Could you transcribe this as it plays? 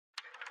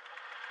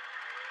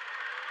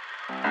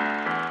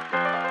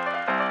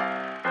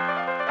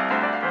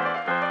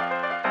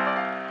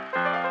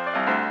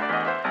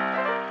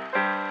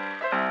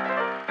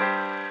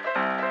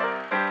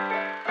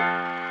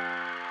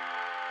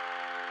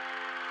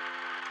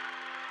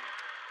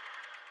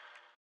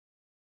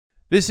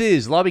This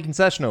is Lobby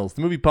Concessionals,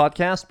 the movie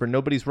podcast where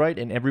nobody's right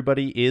and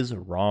everybody is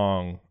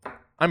wrong.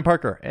 I'm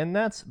Parker, and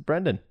that's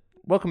Brendon.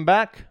 Welcome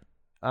back.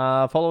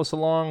 Follow us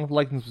along,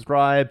 like and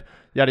subscribe,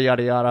 yada,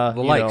 yada, yada.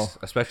 The likes,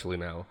 especially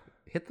now.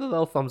 Hit the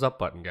little thumbs up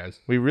button, guys.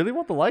 We really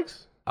want the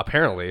likes?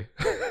 Apparently.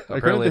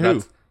 Apparently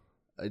that's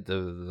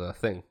the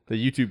thing. the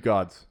YouTube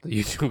gods. The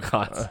YouTube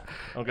gods.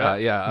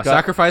 Okay. A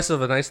sacrifice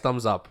of a nice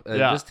thumbs up.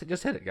 Yeah.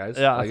 Just hit it, guys.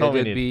 Yeah, that's all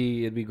we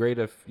it'd be great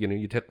if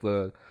you took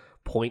the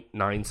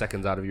 0.9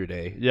 seconds out of your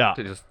day. Yeah.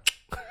 To just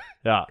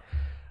Yeah.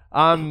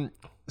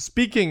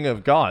 Speaking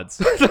of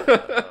gods,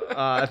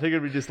 I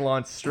figured we just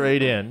launch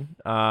straight in.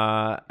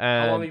 how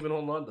long have you been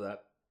holding on to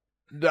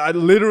that?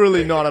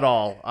 Literally not at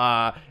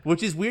all.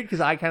 Which is weird because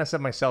I kind of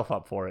set myself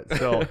up for it.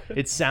 So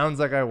it sounds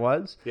like I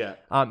was. Yeah.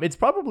 It's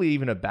probably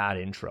even a bad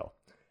intro.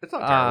 It's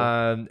not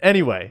terrible.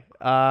 Anyway,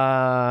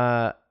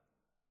 we're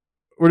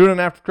doing an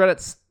after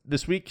credits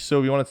this week,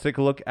 so we want to take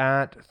a look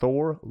at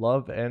Thor: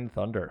 Love and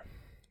Thunder.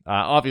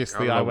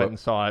 Obviously, I went and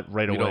saw it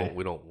right away.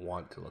 We don't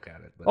want to look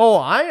at it. But. Oh,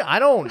 I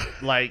don't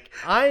like.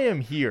 I am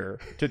here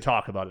to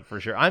talk about it for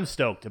sure. I'm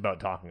stoked about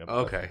talking about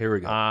it. Okay, here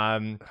we go. How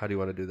do you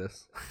want to do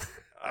this?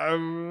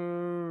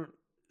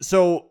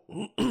 So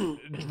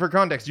for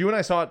context, you and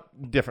I saw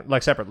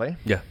it separately.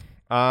 Yeah.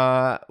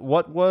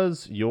 What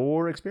was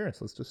your experience?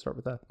 Let's just start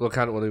with that. What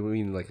do you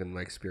mean, like in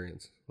my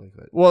experience? Like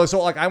that? Well,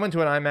 so I went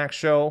to an IMAX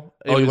show.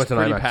 It you was went to an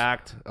pretty IMAX.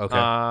 packed. Okay.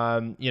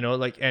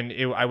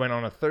 I went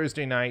on a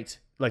Thursday night,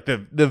 like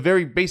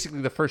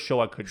basically the first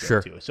show I could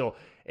go to. So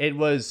it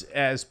was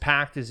as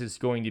packed as it's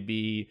going to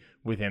be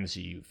with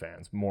MCU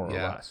fans, more or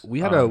less.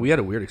 We had a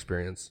weird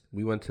experience.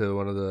 We went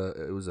to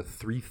it was a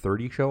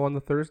 3:30 show on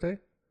the Thursday.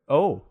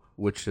 Oh.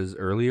 Which is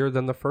earlier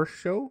than the first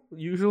show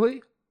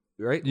usually,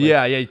 right?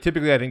 Yeah.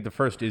 Typically, I think the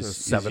first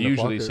is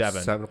usually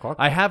 7. 7 o'clock.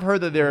 I have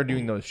heard that they're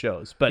doing those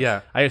shows, but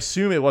I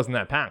assume it wasn't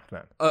that packed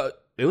then.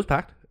 It was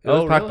packed. It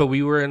was packed, really? but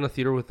we were in the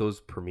theater with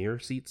those premiere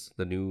seats,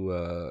 the new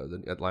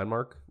at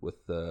Landmark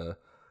with the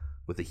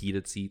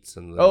heated seats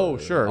and all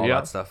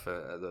that stuff.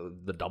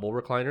 The double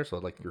recliner, so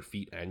like your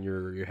feet and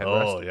your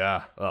headrest. Oh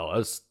yeah. It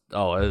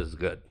was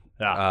good.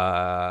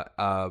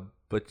 Yeah.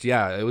 But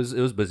yeah, it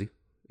was busy.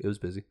 It was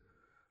busy.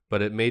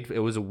 But it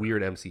was a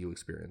weird MCU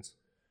experience.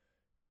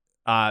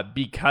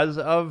 Because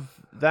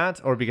of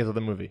that or because of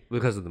the movie?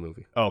 Because of the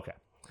movie. Oh, okay.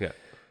 Yeah.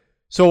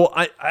 So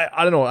I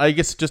don't know. I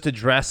guess just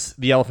address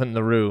the elephant in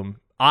the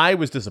room. I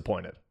was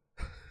disappointed.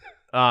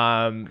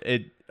 Are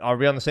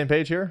we on the same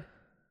page here?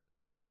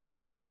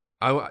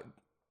 But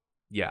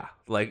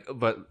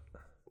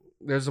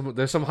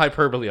there's some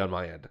hyperbole on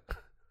my end.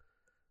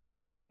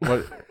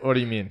 What do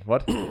you mean?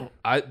 What? Do you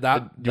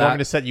want me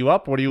to set you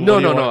up? What do you?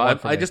 No.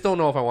 Want I just don't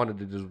know if I wanted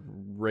to just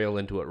rail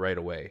into it right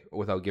away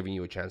without giving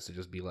you a chance to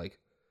just be like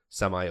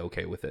semi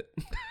okay with it.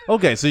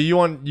 Okay, so you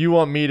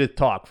want me to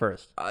talk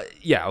first?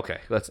 Yeah. Okay.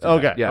 Let's do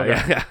okay.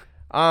 that. Yeah.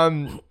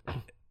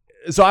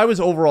 So I was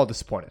overall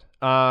disappointed.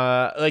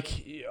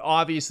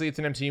 Obviously it's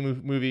an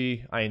MCU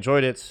movie. I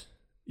enjoyed it.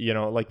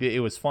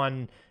 It was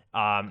fun.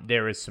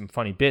 There is some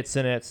funny bits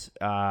in it.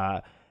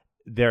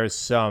 There's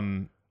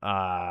some.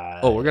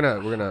 We're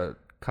gonna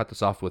cut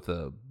this off with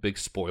a big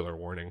spoiler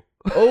warning.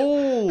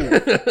 Oh,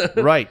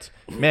 right,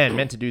 man,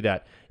 meant to do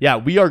that. Yeah,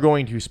 we are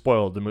going to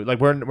spoil the movie. Like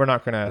we're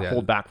not gonna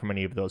hold back from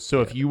any of those.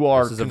 So if you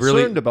are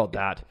concerned about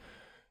that,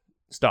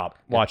 stop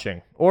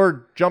watching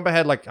or jump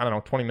ahead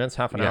 20 minutes,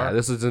 half an hour. Yeah,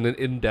 this is an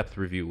in-depth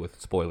review with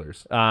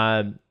spoilers.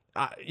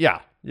 Yeah.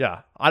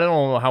 I don't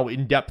know how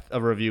in-depth a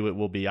review it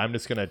will be. I'm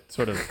just gonna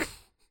sort of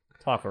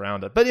talk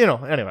around it. But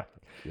anyway.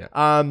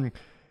 Yeah.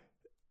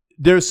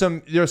 There's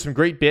some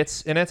great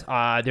bits in it.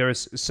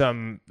 There's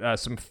some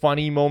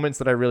funny moments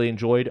that I really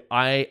enjoyed.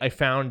 I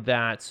found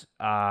that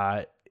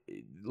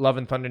Love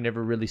and Thunder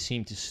never really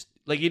seemed to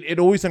it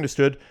always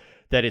understood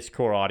that its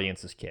core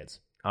audience is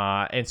kids.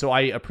 And so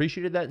I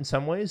appreciated that in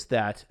some ways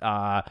that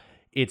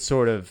it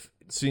sort of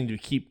seemed to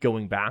keep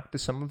going back to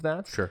some of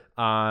that. Sure.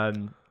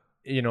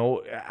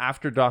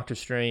 After Doctor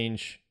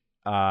Strange,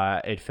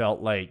 it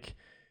felt like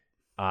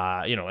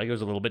it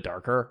was a little bit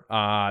darker.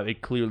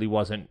 It clearly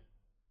wasn't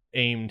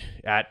aimed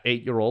at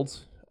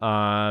 8-year-olds.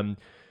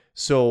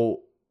 So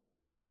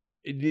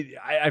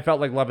I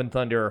felt like Love and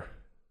Thunder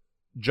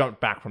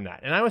jumped back from that.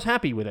 And I was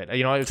happy with it.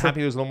 I was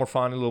happy it was a little more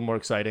fun, a little more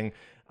exciting.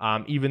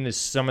 Even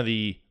some of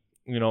the,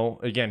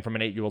 again, from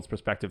an 8-year-old's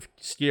perspective,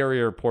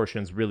 scarier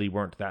portions really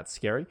weren't that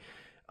scary.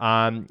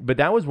 But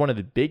that was one of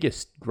the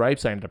biggest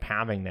gripes I ended up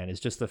having then,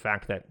 is just the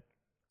fact that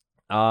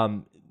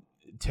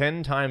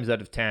 10 times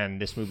out of 10,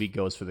 this movie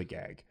goes for the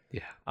gag.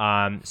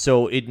 Yeah.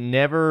 So it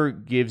never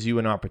gives you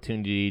an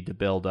opportunity to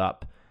build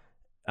up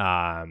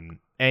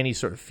any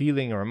sort of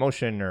feeling or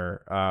emotion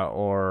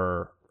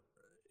or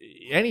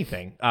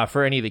anything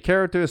for any of the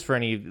characters.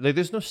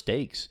 There's no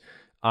stakes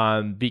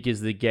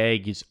because the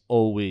gag is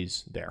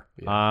always there.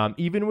 Yeah.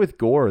 Even with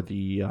Gore,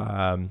 the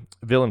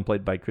villain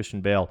played by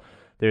Christian Bale,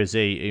 there's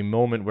a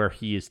moment where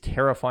he is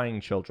terrifying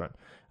children.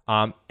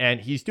 And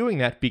he's doing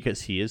that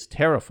because he is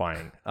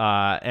terrifying,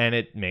 and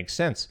it makes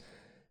sense.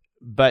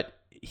 But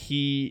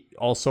he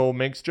also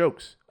makes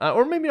jokes,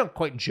 or maybe not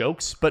quite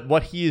jokes, but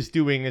what he is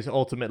doing is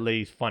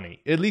ultimately funny,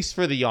 at least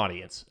for the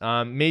audience.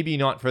 Maybe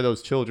not for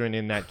those children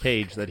in that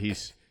cage that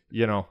he's,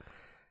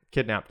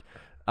 kidnapped.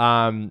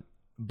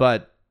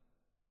 But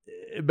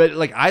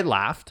like I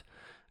laughed.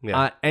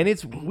 Yeah. And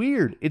it's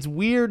weird. It's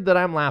weird that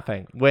I'm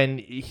laughing when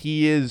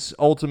he is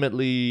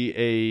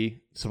ultimately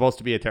supposed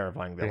to be a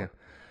terrifying villain.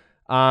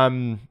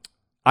 Yeah.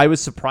 I was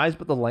surprised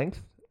with the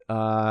length.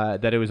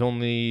 That it was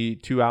only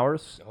 2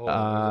 hours.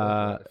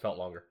 It felt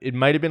longer. It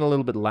might have been a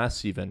little bit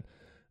less even.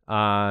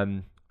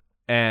 And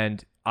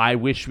I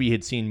wish we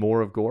had seen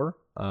more of Gore,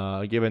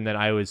 given that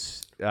I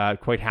was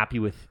quite happy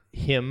with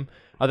him,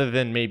 other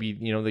than maybe,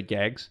 the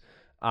gags.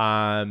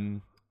 I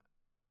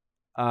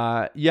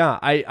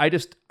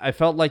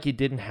felt like it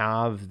didn't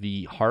have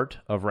the heart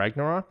of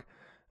Ragnarok,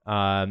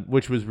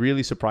 which was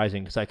really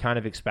surprising because I kind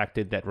of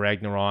expected that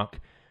Ragnarok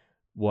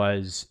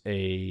was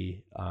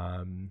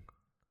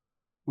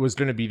was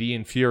going to be the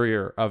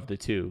inferior of the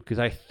two, because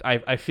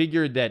I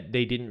figured that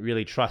they didn't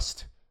really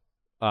trust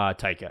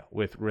Taika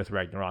with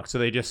Ragnarok, so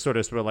they just sort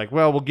of like,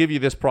 well, we'll give you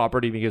this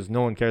property because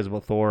no one cares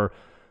about Thor.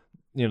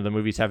 The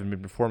movies haven't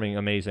been performing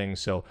amazing,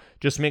 so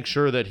just make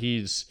sure that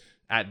he's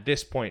at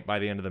this point by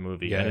the end of the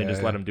movie, and then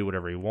just let him do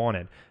whatever he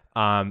wanted.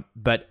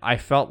 But I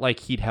felt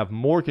like he'd have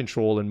more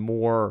control and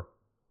more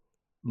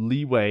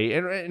leeway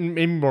and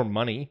maybe more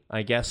money,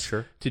 I guess,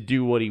 to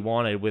do what he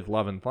wanted with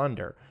Love and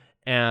Thunder.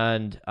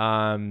 And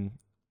I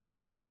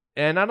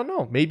don't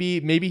know,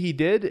 maybe he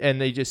did,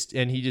 and he just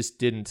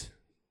didn't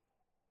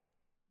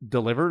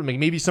deliver.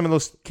 Maybe some of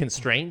those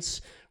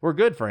constraints were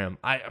good for him.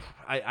 I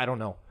don't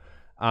know.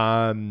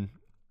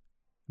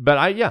 But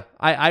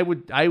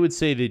I would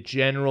say the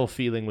general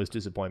feeling was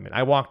disappointment.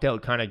 I walked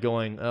out kind of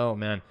going, oh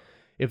man,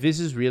 if this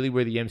is really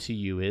where the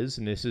MCU is,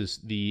 and this is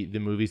the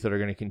movies that are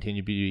going to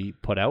continue to be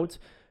put out,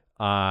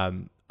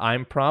 I'm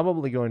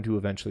probably going to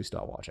eventually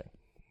stop watching.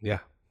 Yeah.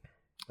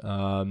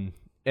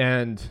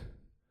 And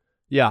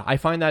yeah, I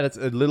find that it's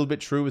a little bit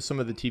true with some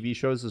of the TV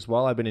shows as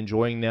well. I've been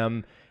enjoying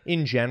them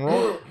in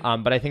general,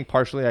 but I think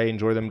partially I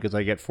enjoy them because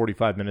I get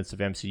 45 minutes of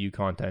MCU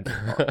content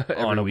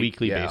on a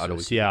weekly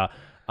basis. Yeah.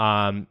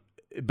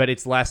 But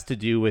it's less to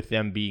do with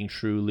them being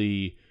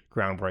truly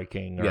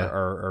groundbreaking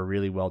or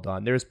really well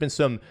done. There's been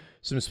some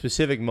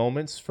specific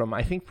moments from,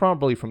 I think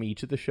probably from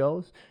each of the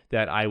shows,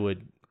 that I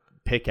would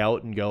pick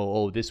out and go,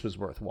 oh, this was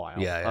worthwhile.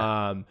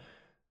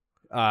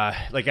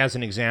 Like as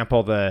an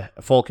example, the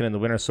Falcon and the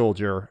Winter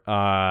Soldier,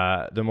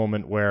 the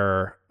moment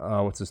where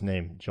what's his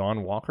name,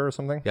 John Walker or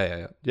something?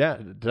 Yeah.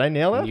 Did I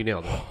nail it? You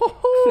nailed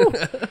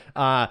it.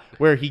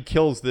 Where he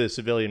kills the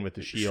civilian with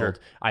the shield,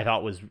 I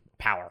thought was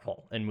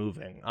powerful and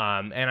moving.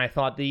 And I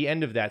thought the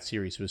end of that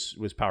series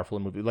was powerful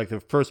and moving. Like the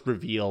first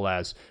reveal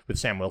as with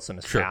Sam Wilson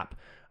as Cap.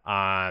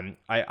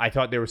 I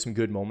thought there were some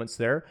good moments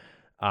there.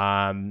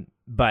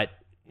 But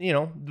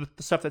the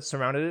stuff that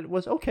surrounded it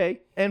was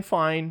okay and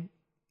fine,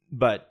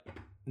 but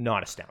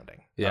not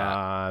astounding.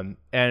 Yeah.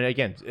 And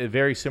again,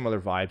 very similar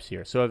vibes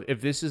here. So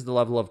if this is the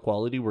level of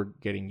quality we're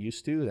getting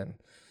used to, then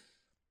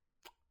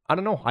I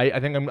don't know. I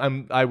think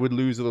I would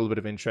lose a little bit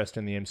of interest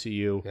in the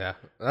MCU. Yeah,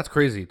 that's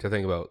crazy to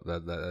think about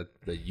that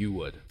you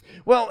would.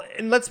 Well,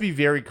 and let's be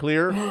very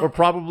clear, we're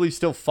probably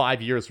still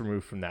 5 years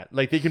removed from that.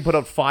 Like they can put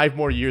out 5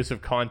 more years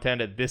of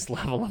content at this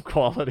level of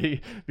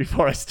quality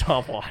before I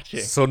stop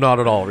watching. So not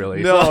at all,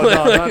 really. No,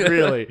 not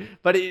really.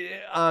 But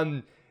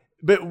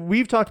but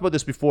we've talked about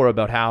this before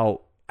about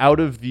how out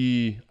of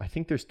I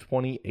think there's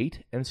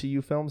 28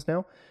 MCU films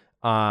now,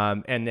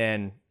 and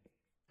then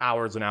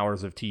hours and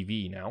hours of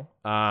TV now.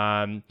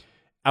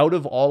 Out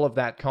of all of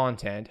that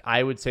content,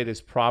 I would say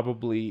there's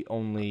probably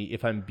only,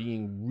 if I'm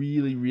being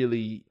really,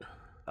 really,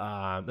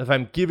 if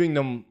I'm giving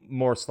them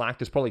more slack,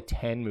 there's probably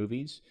 10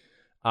 movies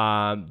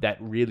that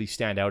really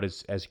stand out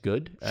as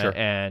good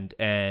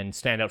and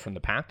stand out from the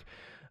pack,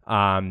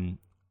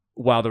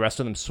 while the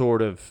rest of them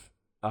sort of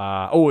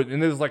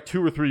and there's like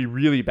 2 or 3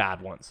 really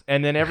bad ones,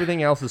 and then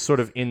everything else is sort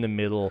of in the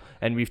middle.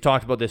 And we've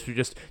talked about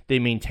this. They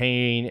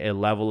maintain a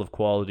level of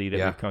quality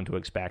that we've come to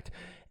expect.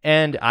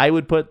 And I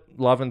would put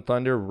Love and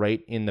Thunder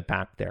right in the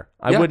pack there.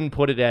 I wouldn't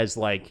put it as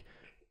like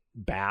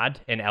bad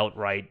and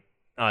outright,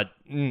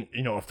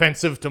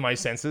 offensive to my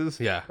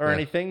senses or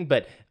anything.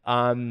 But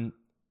I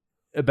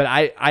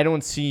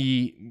don't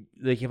see,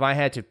 like, if I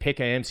had to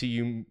pick an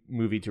MCU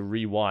movie to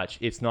rewatch,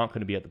 it's not going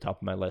to be at the top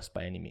of my list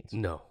by any means.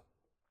 No.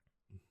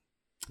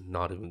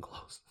 Not even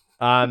close.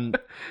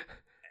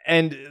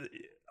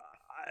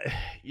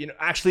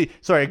 Actually,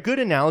 sorry, a good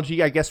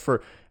analogy, I guess,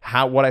 for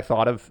what I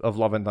thought of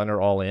Love and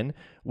Thunder All In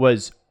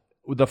was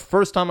the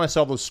first time I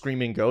saw those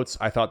screaming goats,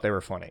 I thought they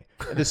were funny.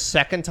 The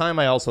second time,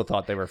 I also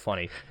thought they were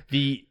funny.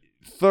 The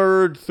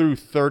third through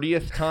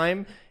 30th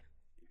time,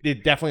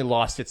 it definitely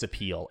lost its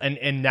appeal.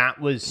 And that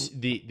was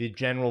the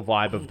general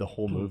vibe of the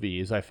whole movie,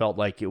 is I felt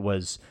like it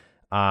was,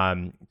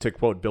 to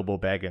quote Bilbo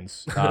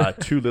Baggins,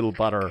 too little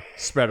butter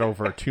spread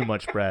over too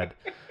much bread.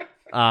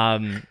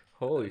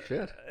 Holy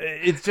shit!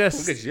 It's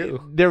just, look at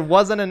you. There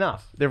wasn't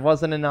enough.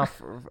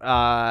 For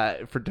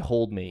to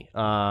hold me.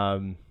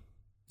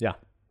 Yeah.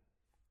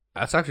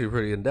 That's actually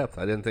pretty in depth.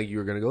 I didn't think you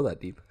were going to go that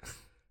deep.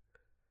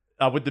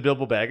 With the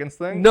Bilbo Baggins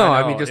thing? No,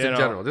 I mean just in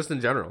general. Just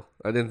in general.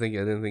 I didn't think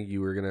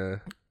you were going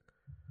to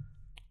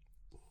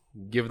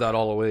give that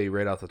all away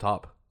right off the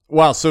top.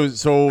 Wow,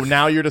 so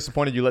now you're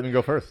disappointed you let me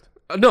go first?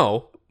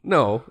 No,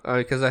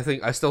 because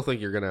I still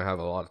think you're gonna have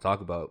a lot to talk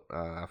about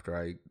after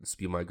I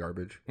spew my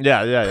garbage.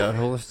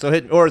 Yeah. So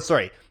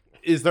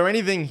is there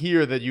anything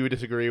here that you would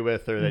disagree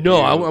with, or that?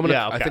 No,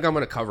 I think I'm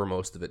gonna cover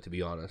most of it, to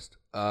be honest.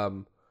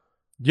 Do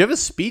you have a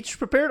speech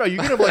prepared? Are you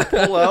gonna like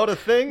pull out a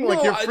thing?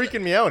 Like you're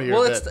freaking me out here.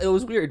 Well, it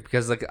was weird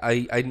because like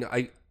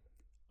I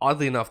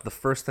oddly enough, the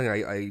first thing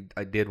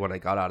I did when I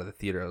got out of the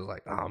theater, I was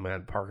like, oh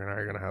man, Parker and I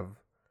are gonna have.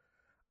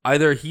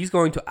 Either he's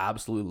going to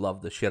absolutely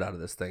love the shit out of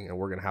this thing, and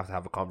we're gonna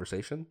have a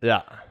conversation.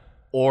 Yeah.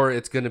 Or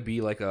it's gonna be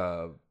like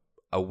a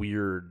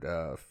weird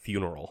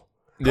funeral.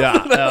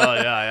 Yeah.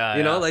 Yeah.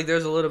 You know, like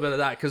there's a little bit of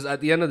that because at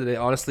the end of the day,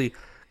 honestly,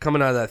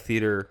 coming out of that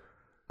theater,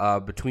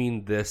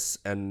 between this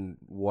and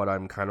what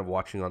I'm kind of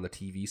watching on the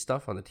TV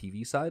stuff on the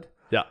TV side,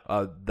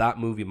 that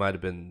movie might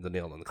have been the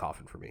nail in the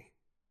coffin for me.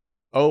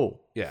 Oh,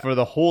 yeah. For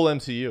the whole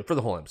MCU. For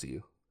the whole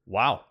MCU.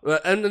 Wow.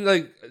 And then,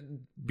 like,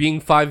 being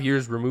 5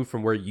 years removed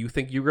from where you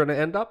think you're going to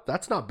end up,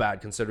 that's not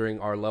bad considering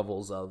our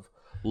levels of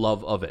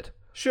love of it.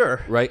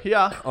 Sure. Right?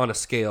 Yeah. On a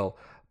scale.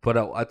 But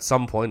at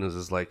some point, it's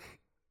just like,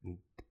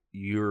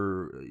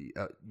 you're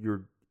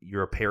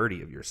a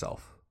parody of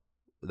yourself.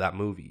 That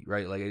movie,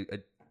 right?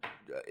 Like,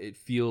 it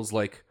feels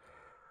like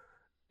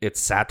it's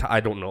satire.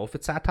 I don't know if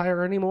it's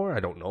satire anymore. I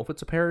don't know if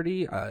it's a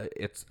parody.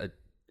 It's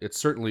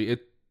certainly...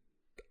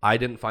 I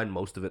didn't find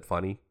most of it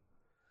funny.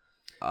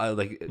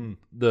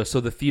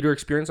 The theater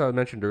experience I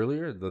mentioned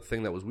earlier, the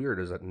thing that was weird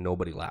is that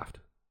nobody laughed.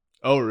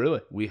 Oh,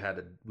 really? We had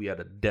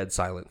a dead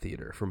silent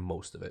theater for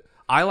most of it.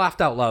 I laughed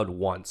out loud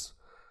once,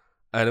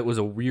 and it was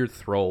a weird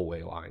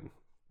throwaway line.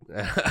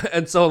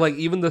 And so like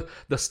even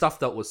the stuff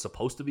that was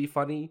supposed to be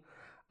funny,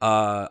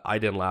 I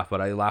didn't laugh,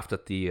 but I laughed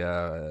at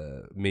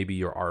the maybe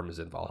your arm is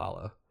in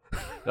Valhalla.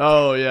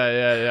 Oh,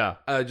 yeah.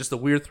 Just a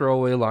weird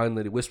throwaway line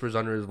that he whispers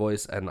under his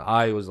voice, and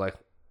I was like,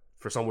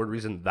 for some weird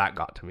reason, that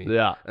got to me.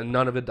 Yeah. And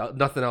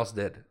nothing else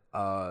did.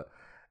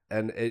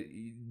 And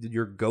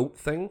your goat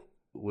thing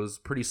was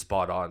pretty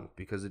spot on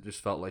because it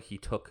just felt like he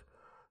took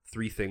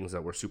three things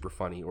that were super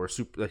funny or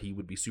that he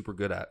would be super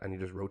good at, and he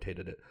just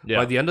rotated it. Yeah.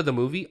 By the end of the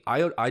movie,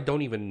 I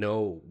don't even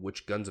know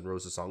which Guns N'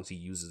 Roses songs he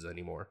uses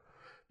anymore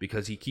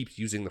because he keeps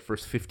using the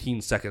first 15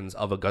 seconds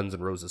of a Guns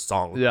N' Roses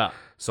song. Yeah.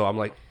 So I'm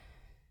like,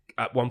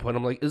 at one point,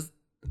 I'm like,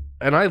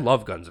 and I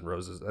love Guns N'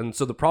 Roses. And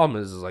so the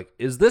problem is like,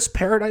 is this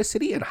Paradise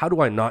City? And how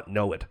do I not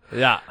know it?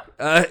 Yeah.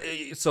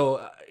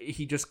 So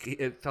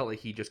it felt like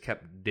he just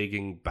kept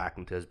digging back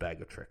into his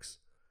bag of tricks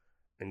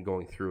and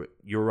going through it.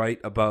 You're right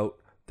about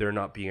there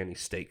not being any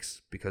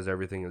stakes because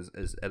everything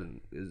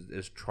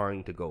is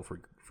trying to go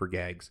for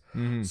gags.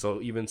 Mm-hmm.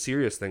 So even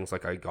serious things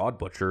like I God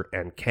Butcher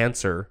and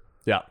Cancer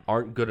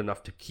aren't good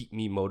enough to keep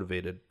me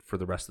motivated for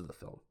the rest of the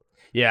film.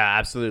 Yeah,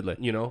 absolutely.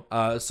 You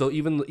know, so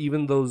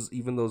even those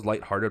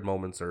lighthearted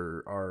moments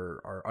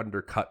are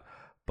undercut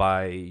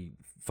by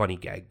funny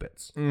gag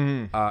bits.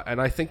 Mm-hmm.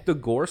 And I think the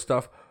gore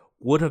stuff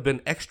would have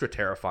been extra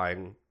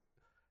terrifying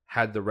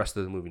had the rest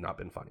of the movie not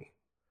been funny.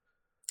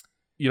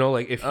 You know,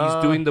 like if he's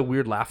doing the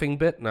weird laughing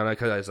bit, and I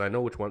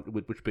know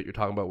which bit you're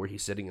talking about, where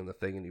he's sitting in the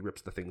thing and he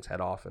rips the thing's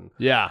head off, and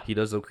he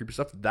does the creepy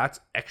stuff. That's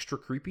extra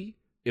creepy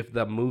if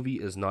the movie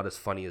is not as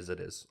funny as it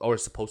is, or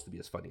is supposed to be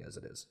as funny as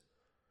it is.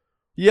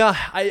 Yeah,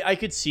 I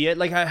could see it.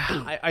 Like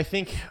I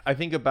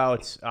think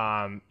about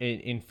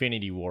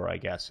Infinity War, I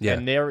guess. Yeah.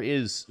 And there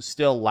is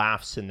still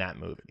laughs in that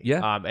movie.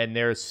 Yeah. And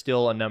there's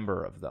still a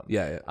number of them.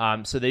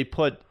 Yeah. So they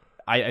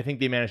I think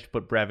they managed to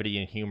put brevity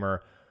and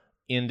humor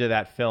into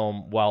that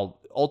film while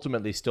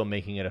ultimately still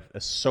making it a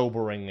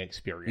sobering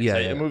experience. Yeah.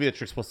 A movie that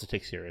you're supposed to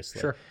take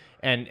seriously. Sure.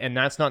 And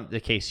that's not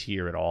the case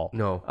here at all.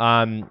 No.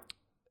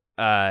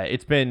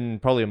 It's been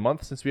probably a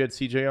month since we had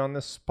CJ on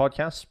this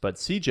podcast, but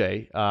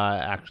CJ,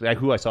 actually,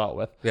 who I saw it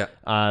with,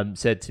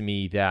 said to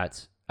me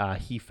that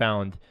he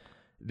found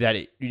that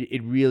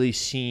it really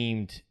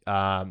seemed,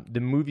 the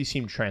movie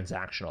seemed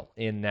transactional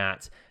in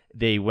that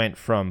they went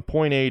from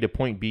point A to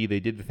point B, they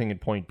did the thing at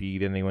point B,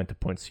 then they went to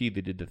point C, they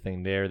did the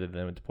thing there, then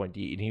they went to point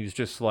D, and he was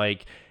just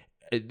like,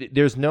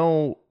 there's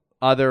no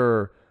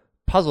other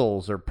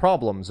puzzles or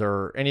problems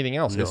or anything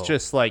else. No. It's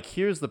just like,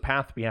 here's the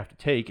path we have to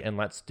take and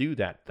let's do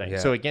that thing. Yeah.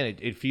 So again,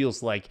 it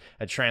feels like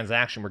a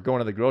transaction. We're going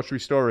to the grocery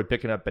store, we're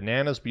picking up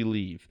bananas, we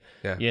leave.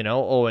 Yeah. You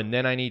know, and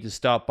then I need to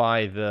stop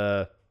by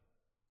the,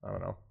 I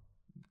don't know,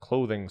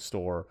 clothing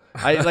store.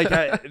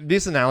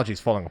 This analogy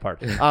is falling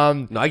apart.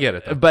 No, I get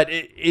it though. But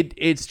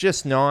it's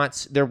just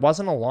not, there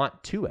wasn't a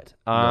lot to it.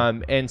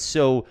 No. And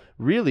so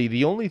really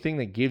the only thing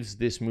that gives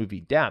this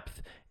movie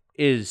depth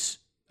is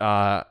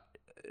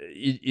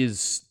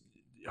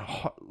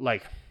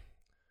like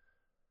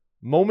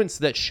moments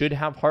that should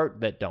have heart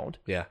that don't.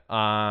 Yeah.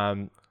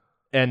 And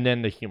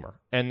then the humor.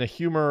 And the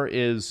humor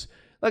is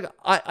like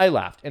I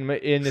laughed. And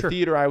in the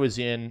theater I was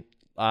in,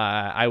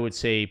 I would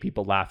say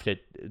people laughed at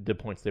the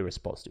points they were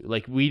supposed to.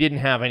 Like we didn't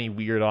have any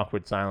weird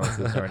awkward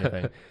silences or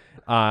anything.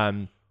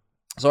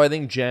 So I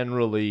think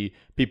generally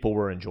people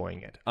were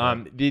enjoying it.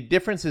 The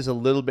difference is a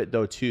little bit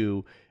though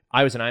too.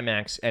 I was in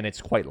IMAX and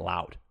it's quite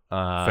loud.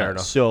 Fair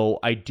enough. So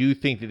I do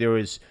think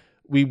that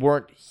we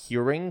weren't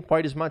hearing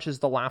quite as much as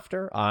the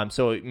laughter.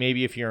 So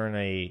maybe if you're in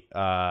a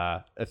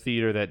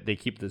theater that they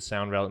keep the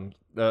sound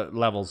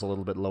levels a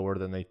little bit lower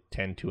than they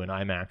tend to in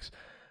IMAX,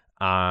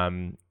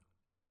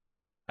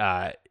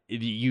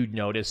 you'd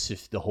notice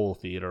if the whole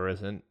theater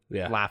isn't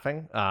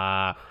laughing.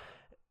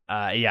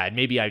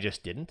 Maybe I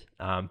just didn't.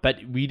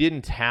 But we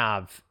didn't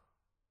have,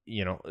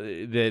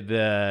 the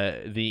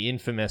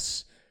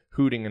infamous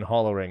hooting and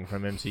hollering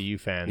from MCU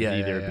fans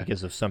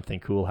because of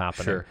something cool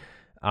happening. Sure.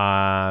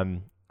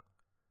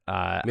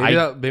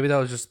 Maybe that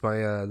was just my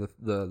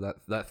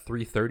that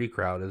 3:30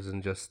 crowd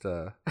isn't just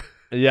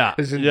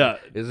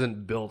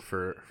isn't built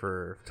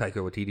for Taika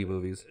Waititi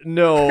movies.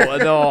 No,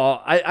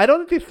 I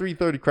don't think the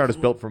 3:30 crowd is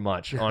built for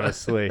much,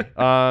 honestly.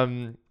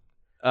 I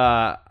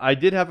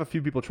did have a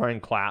few people try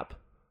and clap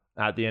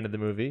at the end of the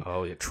movie.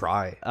 Oh, you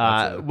try.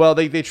 Well,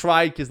 they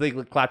tried because they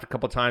clapped a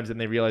couple times and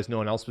they realized no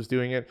one else was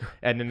doing it,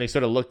 and then they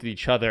sort of looked at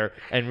each other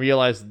and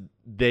realized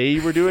they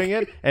were doing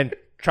it and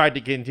tried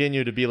to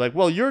continue to be like,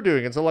 well, you're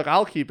doing it, so look,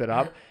 I'll keep it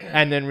up,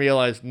 and then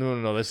realized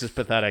no, this is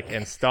pathetic,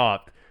 and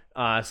stopped.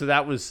 So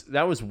that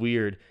was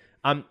weird.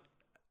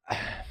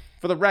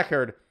 For the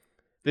record,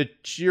 the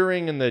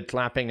cheering and the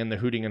clapping and the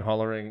hooting and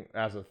hollering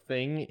as a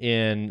thing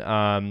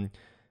in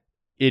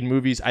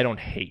movies, I don't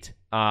hate.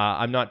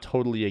 I'm not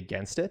totally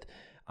against it.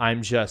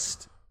 I'm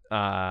just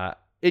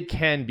it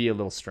can be a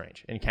little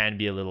strange and can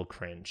be a little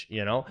cringe,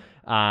 and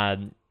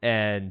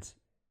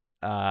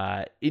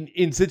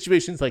in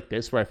situations like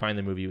this where I find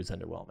the movie was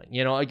underwhelming.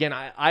 Again,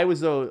 I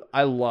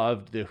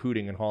loved the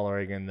hooting and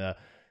hollering and the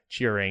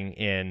cheering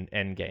in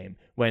Endgame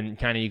when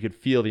kind of you could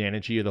feel the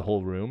energy of the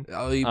whole room.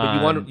 Oh,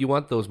 but you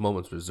want those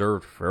moments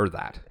reserved for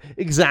that.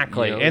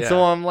 Exactly.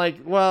 So I'm like,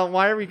 well,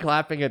 why are we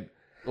clapping at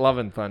Love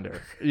and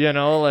Thunder?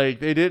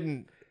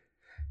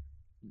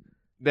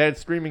 They had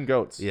screaming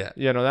goats. Yeah.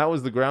 That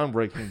was the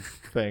groundbreaking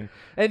thing.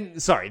 And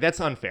sorry, that's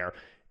unfair.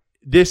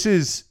 This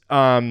is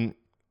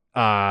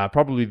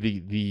probably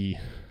the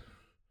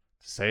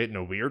say it in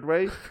a weird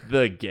way,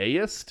 the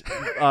gayest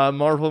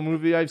Marvel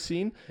movie I've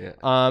seen. Yeah.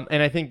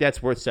 And I think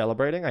that's worth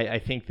celebrating. I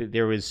think that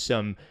there was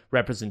some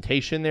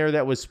representation there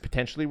that was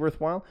potentially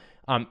worthwhile.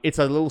 It's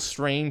a little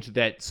strange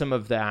that some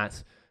of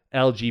that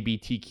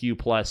LGBTQ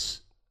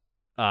plus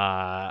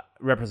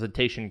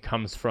representation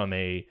comes from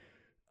a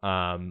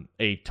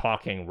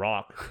talking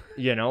rock,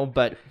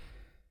 but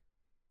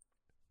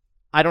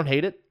I don't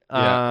hate it.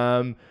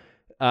 Yeah.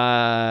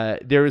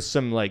 There is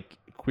some like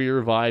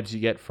queer vibes you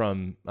get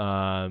from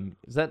I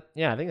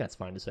think that's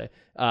fine to say,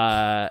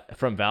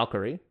 from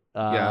Valkyrie.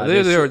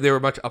 They were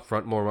much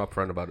more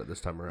upfront about it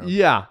this time around.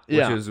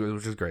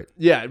 Which is great.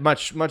 Yeah,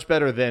 much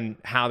better than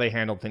how they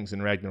handled things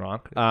in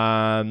Ragnarok.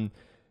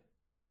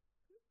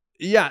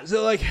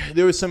 So like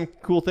there was some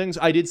cool things.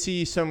 I did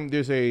see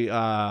there's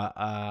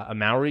a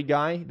Maori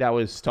guy that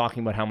was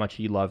talking about how much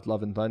he loved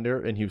Love and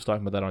Thunder, and he was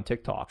talking about that on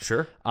TikTok.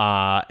 Sure.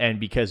 And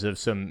because of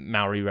some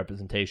Maori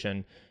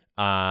representation,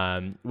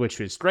 which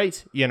was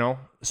great,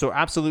 So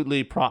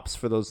absolutely props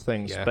for those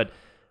things, but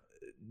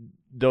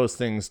those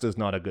things does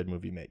not a good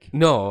movie make.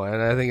 No,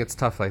 and I think it's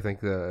tough. I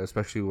think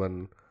especially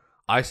when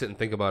I sit and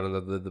think about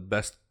it, the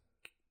best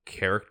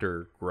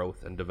character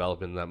growth and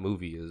development in that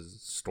movie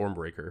is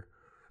Stormbreaker.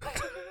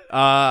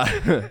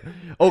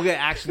 Okay,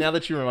 actually, now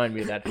that you remind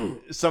me of that,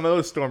 some of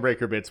those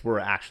Stormbreaker bits were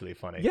actually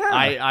funny. Yeah,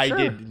 I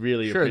did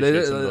really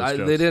appreciate some of those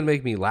jokes. They didn't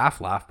make me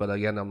laugh, but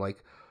again, I'm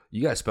like,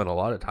 you guys spent a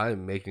lot of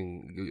time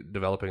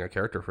developing a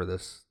character for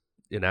this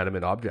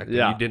inanimate object, and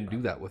you didn't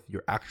do that with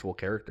your actual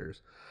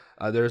characters.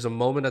 There's a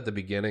moment at the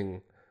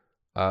beginning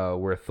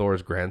where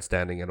Thor's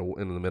grandstanding in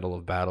the middle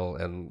of battle,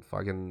 and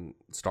fucking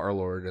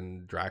Star-Lord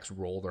and Drax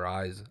roll their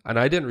eyes, and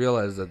I didn't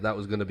realize that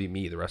was going to be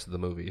me the rest of the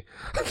movie.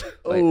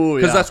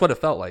 Because that's what it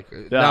felt like.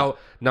 Now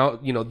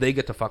they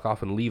get to fuck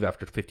off and leave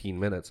after 15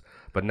 minutes,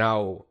 but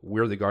now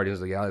we're the Guardians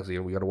of the Galaxy,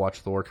 and we got to watch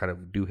Thor kind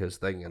of do his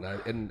thing,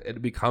 and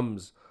it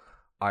becomes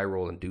eye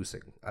roll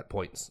inducing at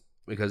points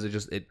because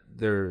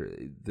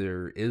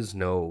there is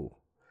no.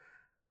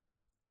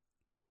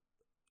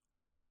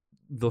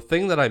 The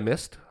thing that I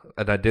missed,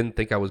 and I didn't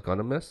think I was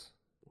gonna miss,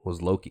 was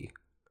Loki,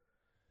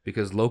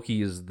 because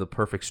Loki is the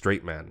perfect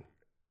straight man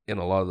in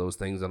a lot of those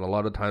things, and a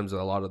lot of times,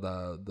 a lot of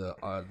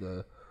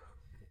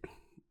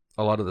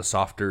the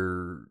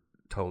softer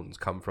tones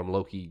come from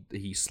Loki.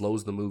 He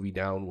slows the movie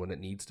down when it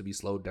needs to be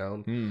slowed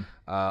down.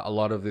 A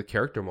lot of the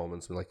character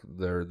moments, like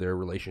their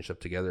relationship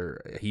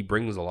together, he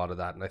brings a lot of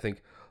that, and I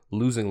think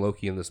losing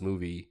Loki in this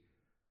movie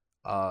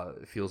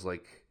feels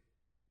like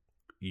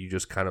you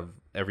just kind of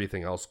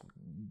everything else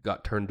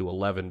got turned to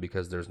 11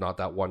 because there's not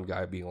that one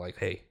guy being like,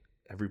 hey,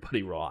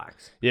 everybody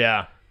relax.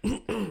 Yeah.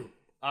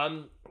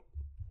 I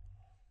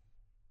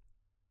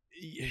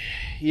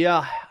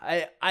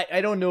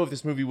don't know if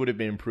this movie would have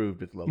been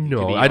improved with Loki.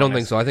 No, I don't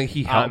think so. I think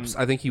he helps.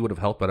 I think he would have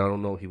helped, but I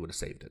don't know if he would have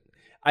saved it.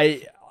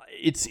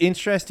 it's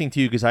interesting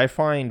too, because I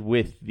find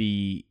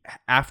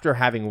after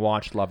having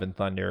watched Love and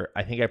Thunder,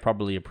 I think I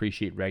probably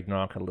appreciate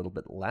Ragnarok a little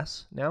bit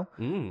less now.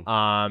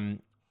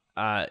 In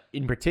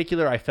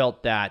particular, I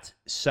felt that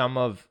some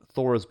of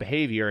Thor's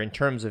behavior, in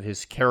terms of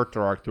his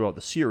character arc throughout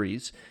the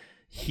series,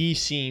 he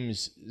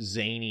seems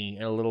zany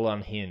and a little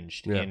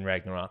unhinged in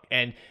Ragnarok.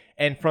 And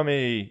from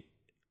a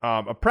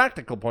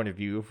practical point of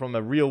view, from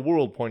a real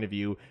world point of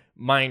view,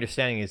 my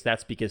understanding is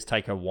that's because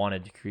Taika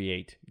wanted to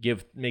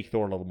make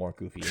Thor a little more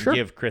goofy and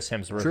give Chris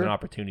Hemsworth an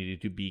opportunity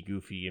to be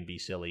goofy and be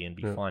silly and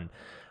be fun,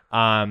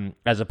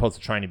 as opposed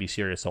to trying to be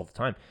serious all the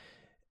time.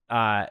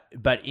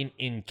 But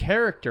in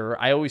character,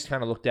 I always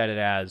kind of looked at it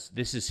as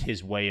this is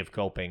his way of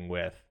coping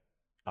with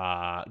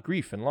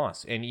grief and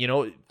loss. And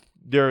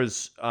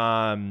there's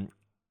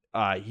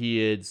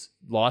he had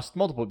lost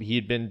multiple. He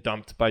had been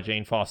dumped by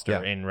Jane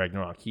Foster in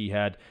Ragnarok. He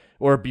had.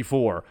 Or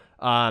before,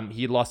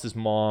 he lost his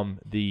mom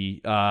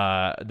the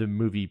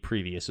movie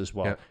previous as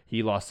well. Yeah.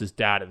 He lost his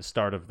dad at the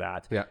start of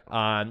that. Yeah.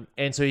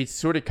 And so he's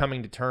sort of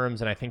coming to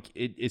terms, and I think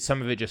it's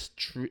some of it just.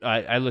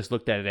 I just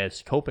looked at it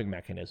as coping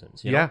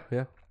mechanisms. You know?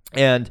 Yeah.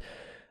 And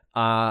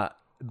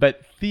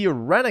but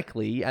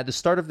theoretically, at the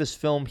start of this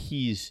film,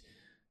 he's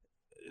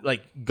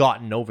like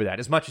gotten over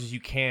that as much as you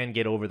can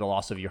get over the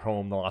loss of your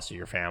home, the loss of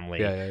your family.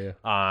 Yeah.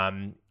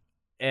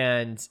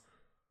 And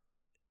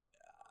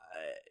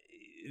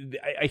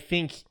I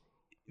think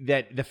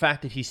that the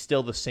fact that he's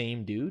still the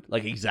same dude,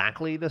 like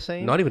exactly the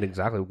same, not even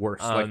exactly worse.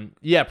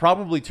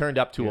 Probably turned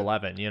up to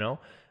 11.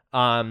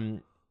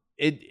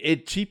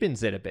 It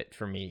cheapens it a bit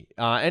for me.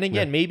 And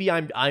again, maybe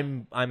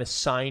I'm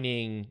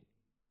assigning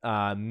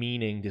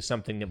meaning to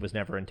something that was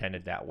never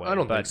intended that way. I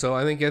don't think so.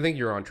 I think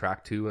you're on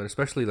track too, and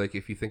especially like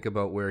if you think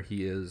about where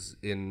he is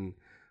in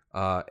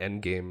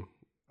Endgame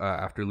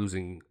after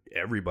losing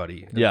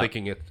everybody, and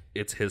thinking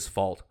it's his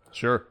fault.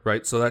 Sure.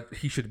 Right. So that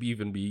he should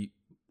even be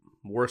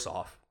worse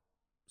off.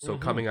 So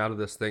coming out of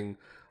this thing,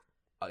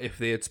 if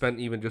they had spent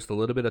even just a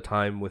little bit of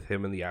time with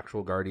him and the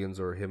actual Guardians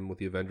or him with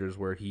the Avengers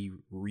where he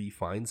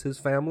refines his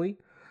family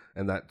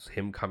and that's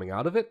him coming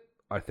out of it,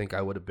 I think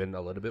I would have been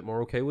a little bit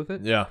more okay with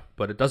it. Yeah.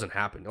 But it doesn't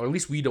happen. Or at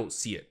least we don't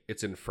see it.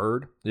 It's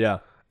inferred. Yeah.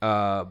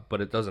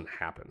 But it doesn't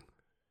happen.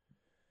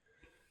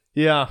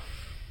 Yeah.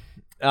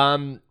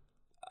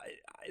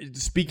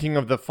 Speaking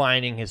of the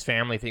finding his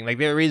family thing, like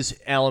there is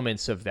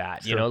elements of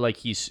that, like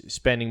he's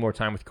spending more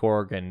time with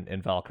Korg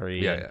and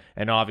Valkyrie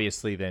and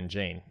obviously then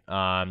Jane.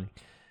 And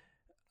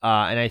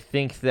I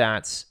think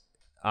that's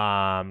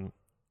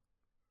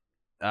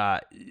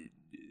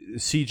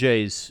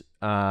CJ's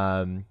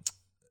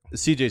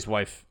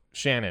wife,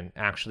 Shannon,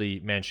 actually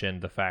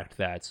mentioned the fact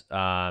that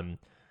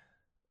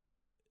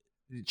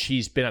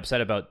she's been upset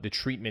about the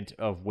treatment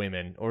of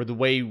women or the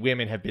way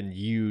women have been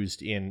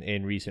used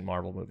in recent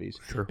Marvel movies.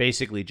 Sure.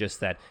 Basically just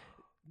that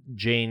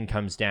Jane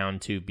comes down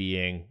to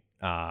being,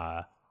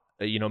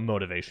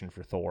 motivation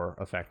for Thor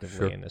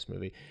effectively in this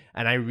movie.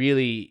 And I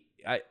really,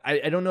 I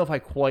don't know if I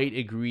quite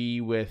agree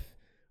with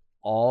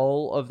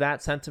all of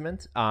that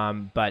sentiment.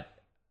 But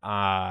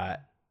I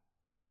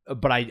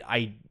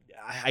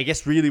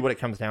guess really what it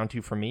comes down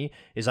to for me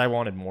is I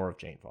wanted more of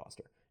Jane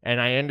Foster. And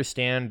I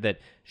understand that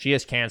she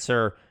has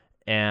cancer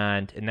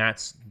and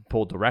that's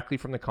pulled directly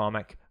from the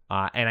comic.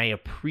 And I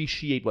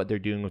appreciate what they're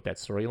doing with that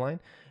storyline.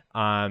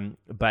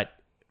 But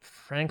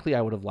frankly,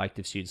 I would have liked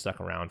if she had stuck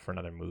around for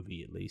another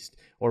movie at least,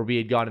 or we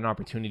had got an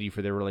opportunity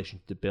for their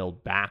relationship to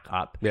build back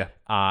up. Yeah.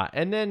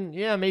 And then,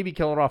 maybe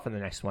kill it off in the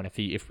next one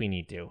if we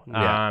need to.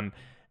 Yeah.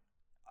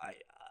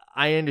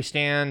 I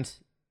understand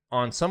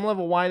on some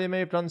level why they may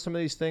have done some of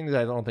these things.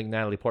 I don't think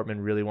Natalie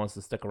Portman really wants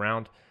to stick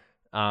around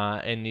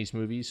in these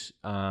movies.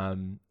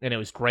 And it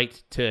was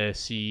great to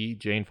see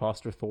Jane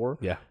Foster Thor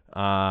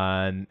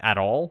at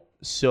all.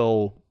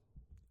 So,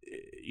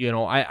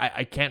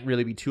 I can't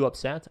really be too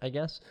upset, I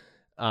guess.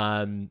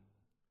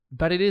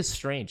 But it is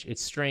strange.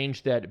 It's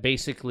strange that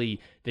basically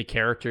the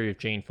character of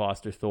Jane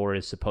Foster Thor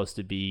is supposed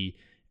to be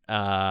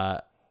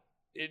a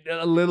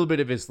little bit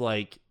of his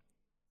like,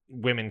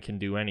 women can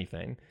do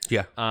anything.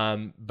 Yeah.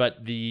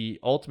 But the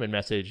ultimate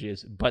message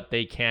is, but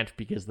they can't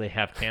because they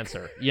have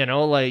cancer.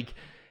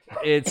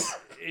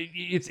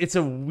 It's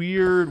a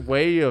weird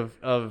way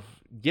of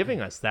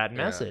giving us that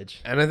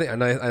message. And I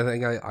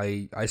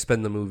think I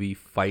spend the movie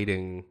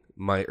fighting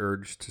my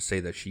urge to say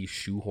that she's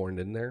shoehorned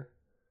in there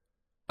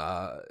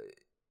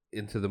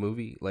into the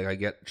movie. Like I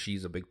get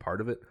she's a big part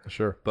of it.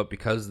 Sure. But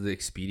because the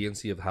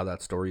expediency of how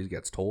that story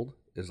gets told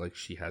is like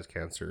she has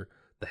cancer,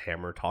 the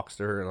hammer talks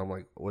to her and I'm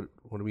like, what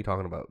are we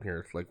talking about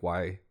here? Like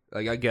why?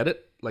 Like I get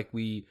it. Like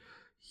he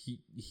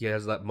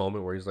has that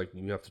moment where he's like,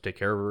 you have to take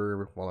care of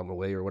her while I'm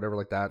away or whatever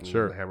like that. And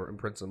sure. The hammer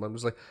imprints and I'm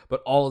just like,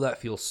 but all of that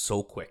feels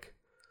so quick.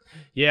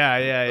 Yeah.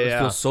 It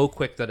feels so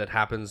quick that it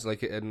happens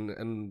like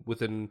and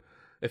within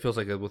it feels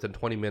like within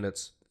 20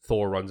 minutes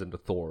Thor runs into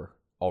Thor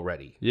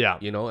already. Yeah.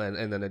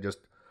 And then it just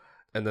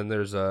and then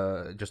there's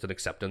just an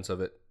acceptance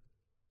of it.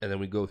 And then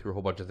we go through a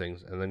whole bunch of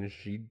things and then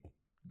she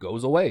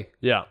goes away.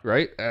 Yeah.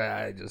 Right?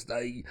 I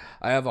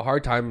have a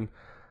hard time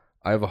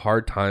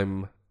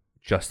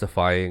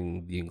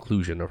justifying the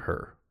inclusion of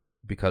her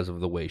because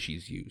of the way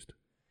she's used.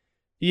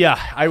 Yeah,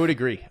 I would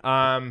agree.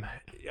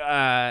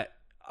 I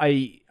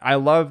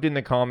loved in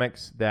the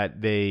comics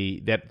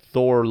that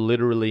Thor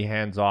literally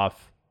hands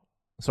off.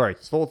 Sorry,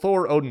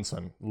 Thor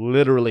Odinson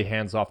literally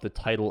hands off the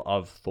title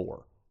of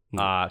Thor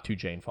to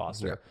Jane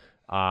Foster.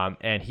 Yeah.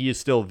 And he is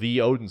still the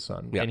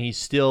Odinson, and he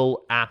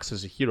still acts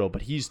as a hero,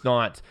 but he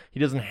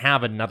doesn't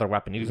have another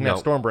weapon. He doesn't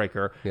have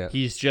Stormbreaker. Yeah.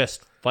 He's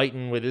just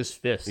fighting with his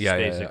fists,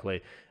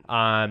 basically.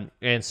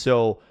 And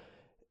so,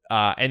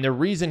 and the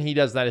reason he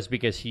does that is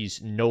because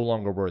he's no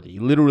longer worthy. He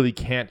literally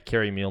can't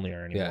carry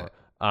Mjolnir anymore.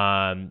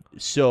 Yeah.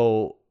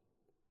 So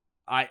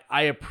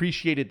I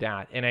appreciated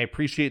that, and I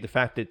appreciate the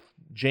fact that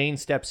Jane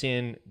steps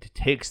in to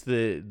take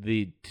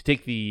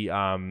the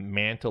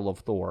mantle of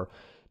Thor,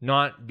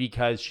 not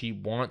because she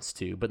wants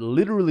to, but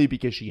literally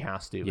because she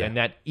has to. Yeah. And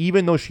that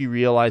even though she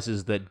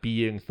realizes that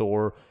being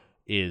Thor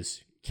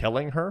is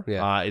killing her,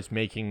 it's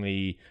making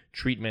the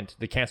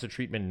cancer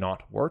treatment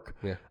not work.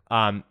 Yeah.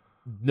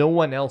 No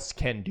one else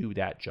can do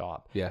that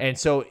job. Yeah. And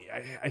so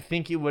I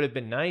think it would have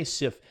been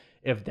nice if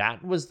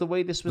that was the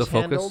way this was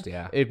handled.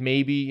 Yeah. If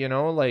maybe,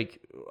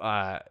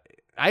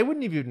 I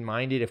wouldn't even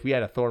mind it if we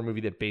had a Thor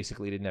movie that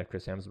basically didn't have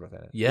Chris Hemsworth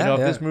in it. Yeah.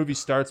 If this movie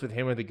starts with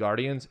him with the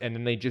Guardians and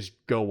then they just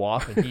go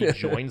off and he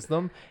joins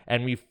them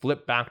and we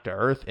flip back to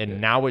Earth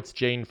and now it's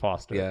Jane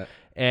Foster. Yeah.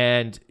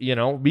 And,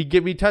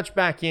 we touch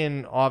back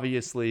in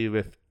obviously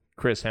with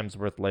Chris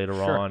Hemsworth later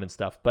on and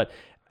stuff, but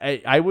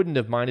I wouldn't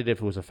have minded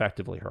if it was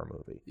effectively her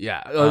movie.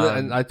 Yeah.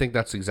 And I think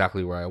that's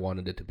exactly where I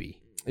wanted it to be.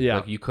 Yeah.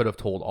 Like you could have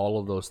told all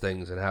of those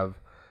things and have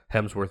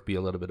Hemsworth be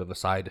a little bit of a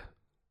side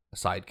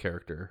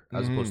character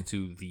as opposed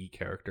to the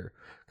character,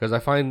 because I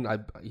find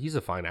he's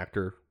a fine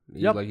actor.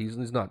 Like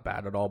he's not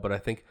bad at all, but I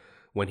think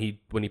when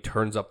he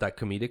turns up that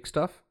comedic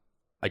stuff,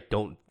 I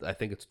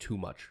think it's too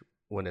much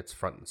when it's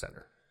front and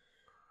center.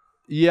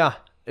 I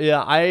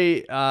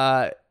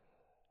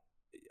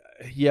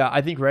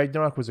think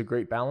Ragnarok was a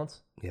great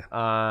balance.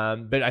 Yeah.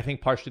 But I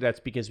think partially that's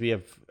because we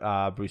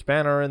have Bruce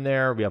Banner in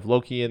there, we have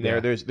Loki in there.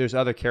 There's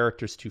other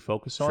characters to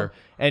focus on,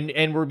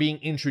 and we're being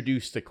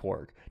introduced to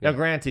Korg. Now,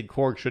 granted,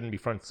 Korg shouldn't be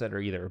front and center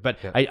either, but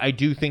I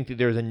do think that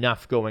there's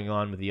enough going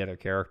on with the other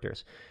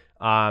characters.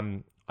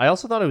 I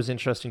also thought it was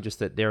interesting just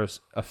that there's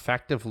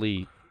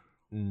effectively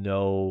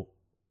no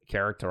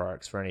character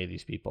arcs for any of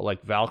these people.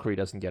 Like Valkyrie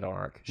doesn't get an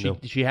arc.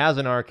 She has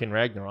an arc in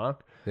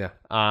Ragnarok. Yeah.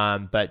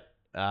 But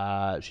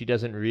she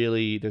doesn't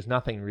really. There's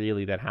nothing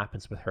really that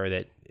happens with her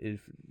that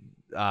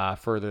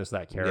furthers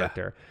that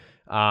character.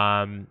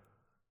 Yeah.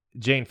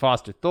 Jane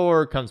Foster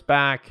Thor comes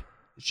back.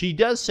 She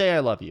does say "I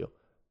love you,"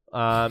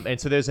 and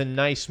so there's a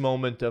nice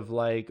moment of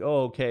like,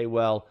 oh, okay,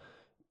 well,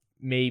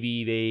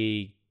 maybe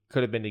they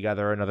could have been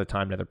together another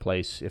time, another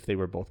place if they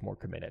were both more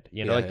committed.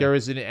 There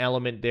is an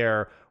element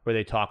there where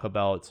they talk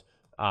about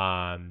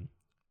how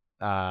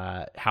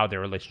their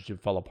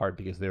relationship fell apart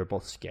because they were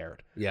both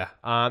scared. Yeah.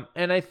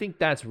 And I think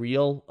that's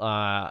real.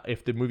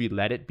 If the movie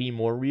let it be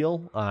more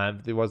real,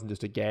 if there wasn't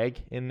just a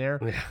gag in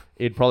there,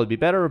 it'd probably be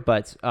better.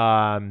 But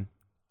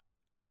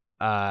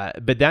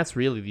that's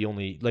really the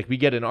only, like, we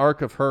get an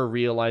arc of her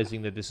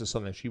realizing that this is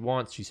something she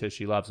wants. She says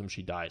she loves him.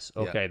 She dies.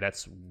 Okay.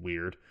 That's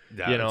weird.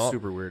 Yeah. It's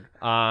super weird.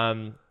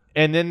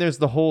 And then there's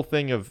the whole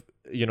thing of,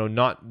 there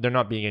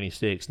not being any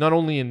stakes, not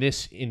only in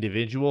this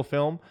individual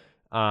film,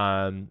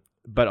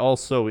 but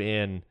also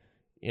in,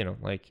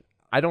 I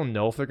don't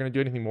know if they're going to do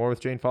anything more with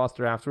Jane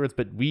Foster afterwards,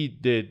 but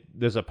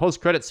there's a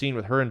post-credit scene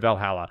with her in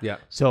Valhalla. Yeah.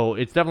 So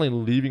it's definitely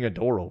leaving a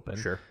door open.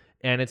 Sure.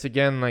 And it's,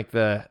 again, like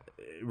the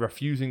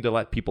refusing to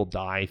let people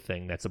die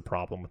thing that's a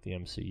problem with the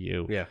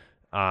MCU. Yeah.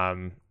 I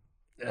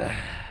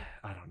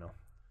don't know.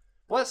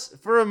 Plus,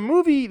 for a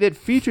movie that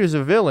features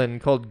a villain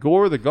called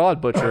Gore the God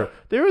Butcher,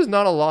 there is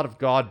not a lot of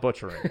God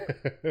butchering.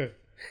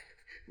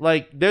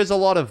 Like, there's a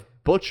lot of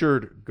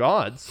butchered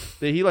gods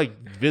that he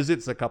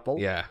visits a couple.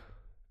 Yeah,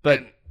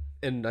 but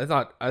and I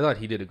thought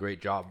he did a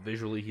great job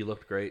visually. He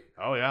looked great.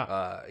 Oh yeah.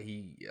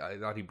 I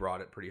thought he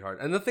brought it pretty hard.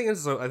 And the thing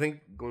is, I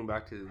think going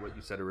back to what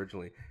you said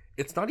originally,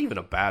 it's not even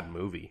a bad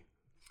movie.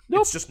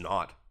 Nope. It's just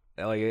not.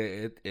 Like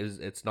it is.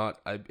 It's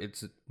not.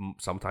 It's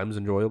sometimes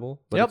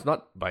enjoyable, but it's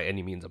not by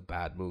any means a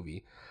bad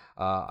movie.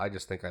 I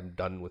just think I'm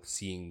done with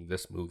seeing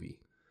this movie.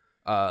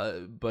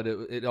 But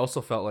it also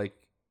felt like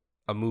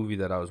a movie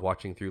that I was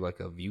watching through like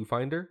a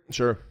viewfinder.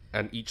 Sure.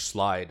 And each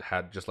slide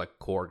had just like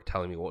Korg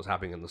telling me what was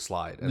happening in the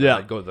slide. And then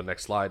I'd go to the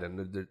next slide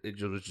and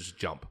it was just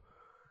jump.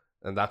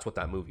 And that's what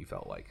that movie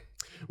felt like.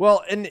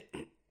 Well, and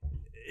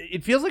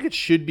it feels like it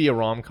should be a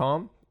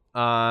rom-com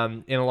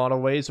in a lot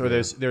of ways, or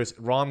there's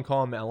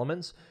rom-com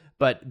elements.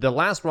 But the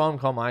last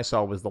rom-com I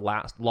saw was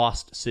the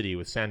Lost City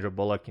with Sandra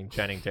Bullock and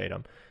Channing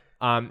Tatum.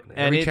 And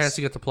every chance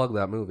you get to plug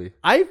that movie.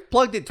 I've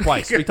plugged it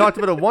twice. We talked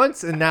about it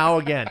once and now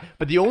again.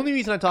 But the only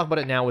reason I talk about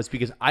it now is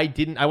because I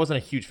wasn't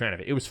a huge fan of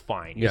it. It was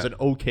fine. It was an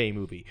okay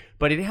movie.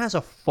 But it has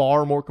a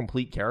far more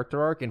complete character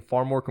arc and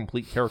far more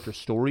complete character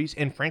stories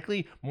and,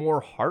 frankly,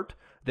 more heart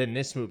than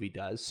this movie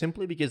does,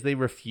 simply because they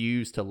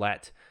refuse to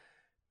let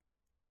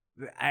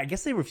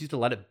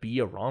it be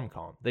a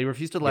rom-com. They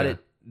refuse to let it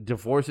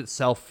divorce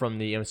itself from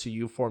the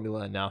MCU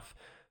formula enough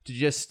to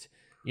just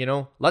You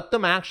know, let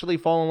them actually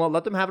fall in love.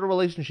 Let them have a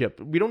relationship.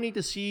 We don't need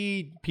to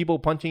see people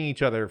punching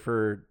each other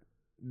for.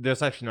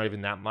 There's actually not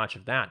even that much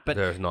of that. But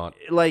There's not.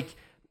 Like,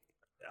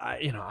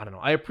 I don't know.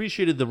 I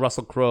appreciated the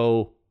Russell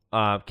Crowe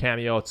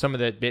cameo. Some of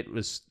that bit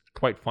was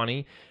quite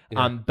funny.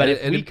 Yeah. But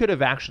if we could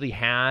have actually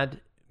had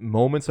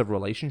moments of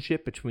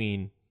relationship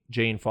between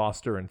Jane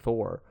Foster and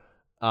Thor,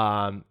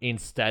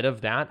 instead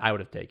of that, I would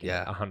have taken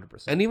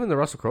 100%. And even the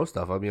Russell Crowe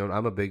stuff. I mean,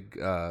 I'm a big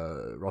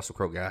Russell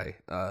Crowe guy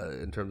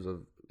in terms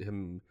of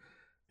him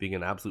being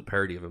an absolute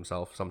parody of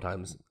himself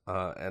sometimes.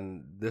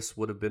 And this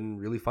would have been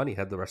really funny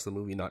had the rest of the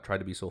movie not tried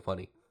to be so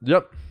funny.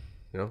 Yep.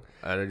 You know,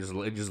 and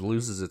it just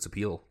loses its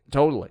appeal.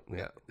 Totally.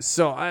 Yeah.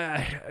 So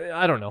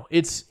I don't know.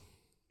 It's,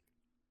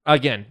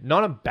 again,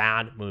 not a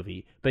bad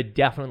movie, but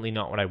definitely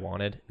not what I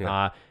wanted.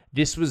 Yeah.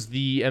 This was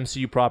the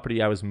MCU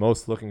property I was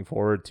most looking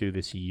forward to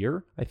this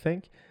year, I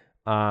think.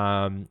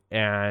 And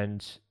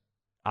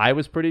I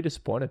was pretty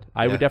disappointed.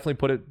 I would definitely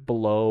put it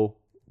below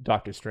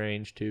Doctor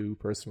Strange too,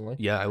 personally.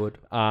 Yeah, I would.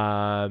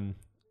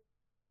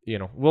 You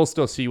know, we'll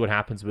still see what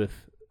happens with,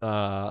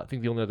 I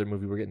think the only other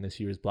movie we're getting this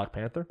year is Black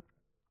Panther.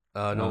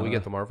 No, we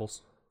get the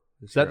Marvels.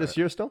 Is that this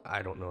year still?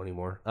 I don't know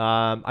anymore.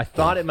 I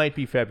thought it might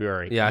be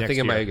February. Yeah, I think it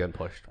year. might get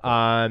pushed. But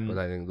I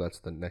think that's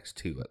the next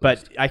two.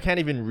 But least. I can't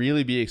even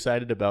really be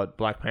excited about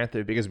Black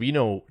Panther because we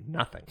know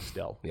nothing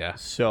still. Yeah.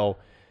 So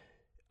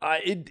I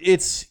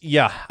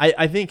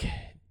think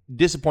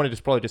disappointed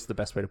is probably just the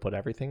best way to put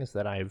everything. Is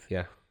that I've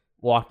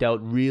walked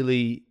out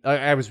really.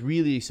 I was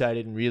really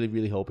excited and really,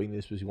 really hoping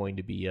this was going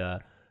to be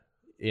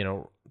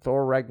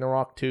Thor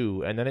Ragnarok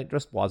 2, and then it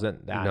just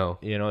wasn't that. No.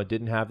 You know, it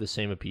didn't have the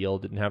same appeal,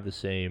 didn't have the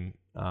same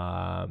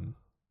heart.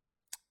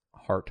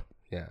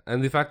 Yeah,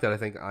 and the fact that I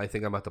think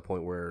I'm at the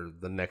point where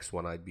the next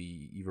one I'd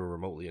be even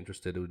remotely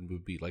interested in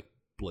would be like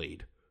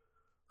Blade.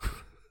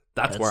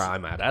 That's where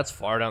I'm at. That's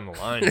far down the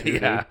line. Too,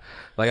 yeah,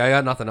 like I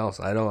got nothing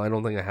else. I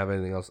don't think I have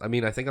anything else. I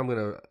mean, I think I'm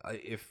gonna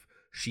if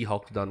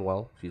She-Hulk done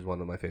well. She's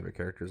one of my favorite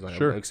characters. I'm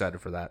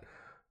excited for that.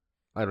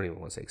 I don't even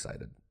want to say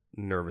excited.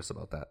 Nervous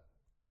about that.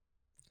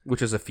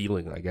 Which is a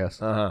feeling, I guess.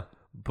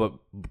 But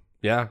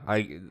yeah,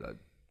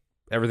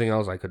 everything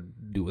else I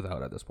could do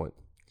without at this point.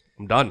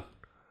 I'm done.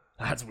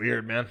 That's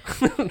weird, man.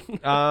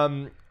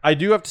 I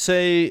do have to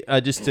say,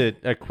 just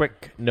a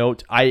quick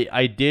note.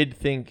 I did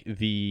think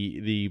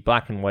the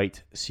black and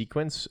white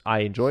sequence I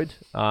enjoyed.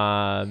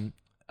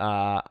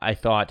 I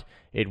thought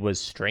it was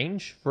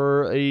strange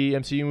for a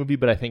MCU movie,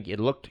 but I think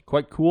it looked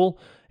quite cool.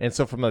 And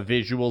so, from a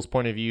visuals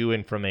point of view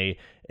and from a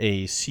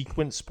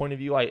sequence point of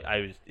view,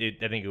 I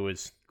think it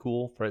was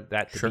cool for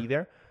that to be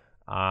there.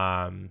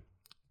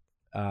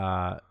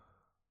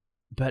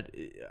 But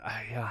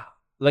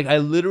like I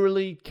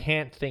literally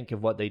can't think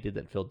of what they did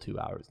that filled 2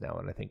 hours now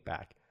when I think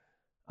back.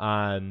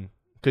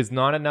 Because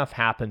not enough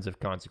happens of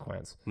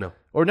consequence. No.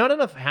 Or not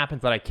enough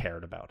happens that I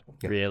cared about,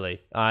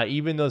 really.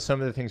 Even though some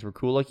of the things were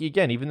cool. Like,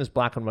 again, even this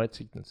black and white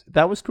sequence.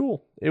 That was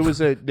cool. It was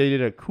they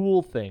did a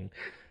cool thing.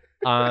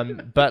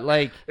 But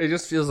like... It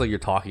just feels like you're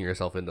talking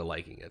yourself into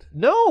liking it.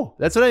 No,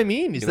 that's what I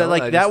mean. Is that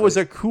like that was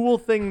a cool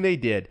thing they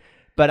did.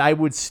 But I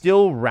would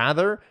still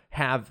rather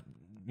have,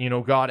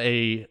 got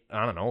I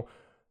don't know,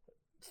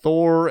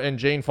 Thor and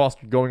Jane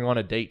Foster going on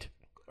a date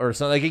or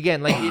something. Like,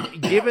 again,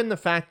 given the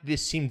fact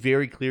this seemed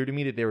very clear to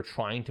me that they were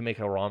trying to make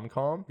a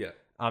rom-com. Yeah.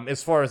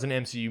 As far as an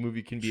MCU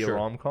movie can be a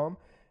rom-com.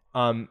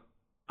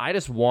 I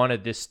just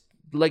wanted this,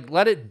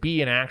 let it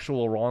be an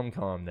actual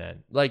rom-com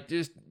then.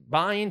 Just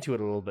buy into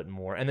it a little bit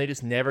more. And they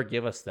just never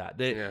give us that.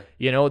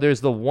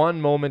 There's the one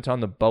moment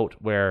on the boat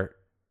where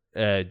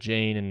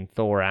Jane and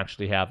Thor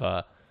actually have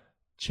a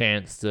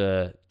chance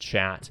to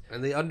chat,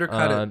 and they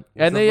undercut it.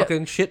 And they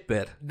fucking shit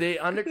bit. They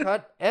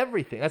undercut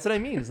everything. That's what I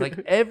mean. It's like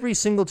every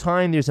single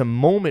time there's a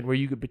moment where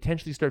you could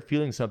potentially start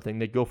feeling something,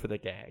 they go for the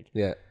gag.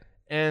 Yeah,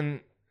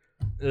 and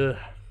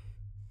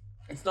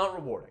it's not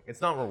rewarding.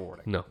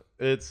 No,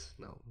 there's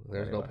no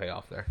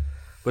payoff there.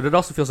 But it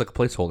also feels like a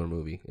placeholder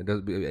movie. It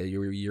does.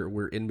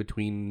 We're in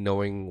between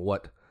knowing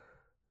what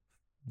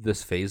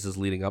this phase is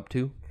leading up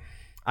to.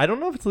 I don't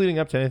know if it's leading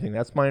up to anything.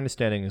 That's my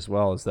understanding as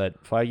well. Is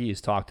that Feige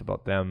has talked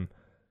about them.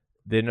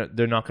 They're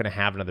not going to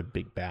have another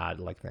big bad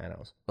like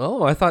Thanos.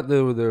 Oh, I thought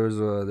there was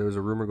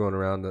a rumor going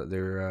around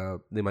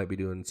that they might be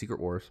doing Secret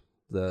Wars.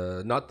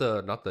 Not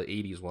the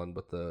 80s one,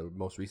 but the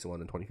most recent one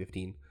in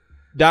 2015.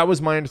 That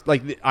was my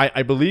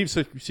I believe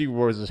Secret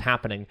Wars is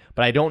happening,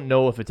 but I don't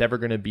know if it's ever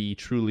going to be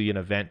truly an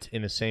event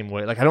in the same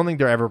way. I don't think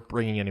they're ever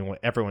bringing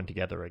everyone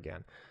together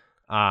again.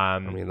 I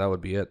mean, that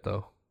would be it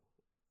though.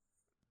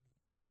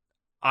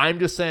 I'm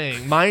just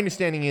saying. My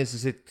understanding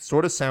is it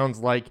sort of sounds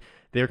like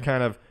they're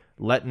kind of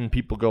letting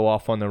people go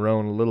off on their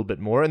own a little bit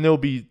more, and there'll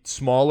be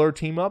smaller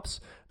team ups.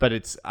 But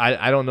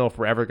I don't know if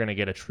we're ever going to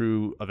get a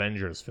true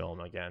Avengers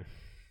film again.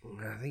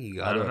 I think you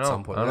got to at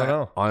some point. I don't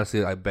know.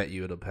 Honestly, I bet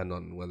you it'll depend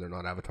on whether or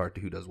not Avatar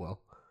 2 does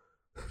well.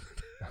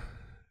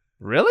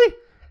 Really?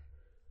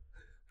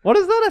 What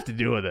does that have to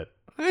do with it?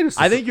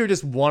 I think you're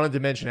just wanted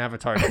to mention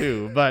Avatar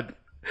 2, but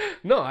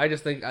no, I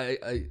just think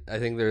I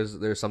think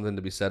there's something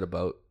to be said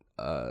about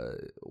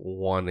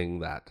wanting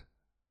that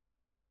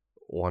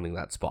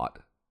spot.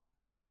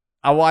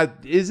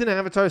 Isn't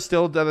Avatar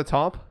still at the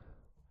top?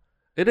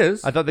 It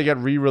is. I thought they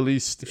got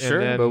re-released.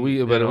 Sure, and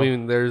then, but I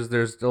mean,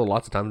 there's still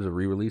lots of times to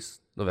re-release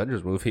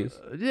Avengers movies.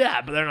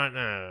 Yeah, but they're not.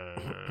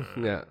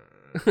 Yeah.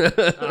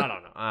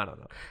 I don't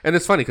know. And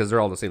it's funny because they're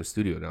all the same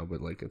studio now,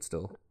 but like it's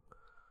still.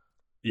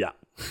 Yeah.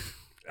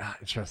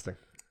 Interesting.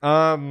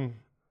 Yeah.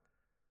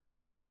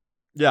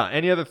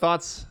 Any other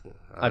thoughts?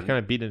 I've kind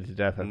of beaten it to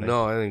death. I think.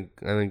 No, I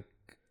think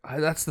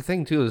that's the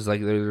thing too. Is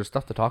like there's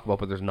stuff to talk about,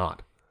 but there's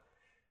not.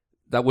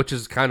 That which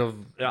is kind of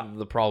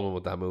the problem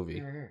with that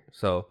movie.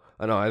 So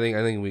I know. I think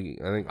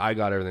I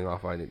got everything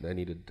off I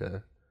needed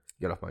to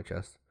get off my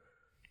chest.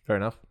 Fair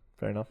enough.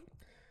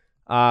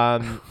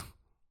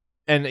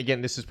 And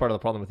again, this is part of the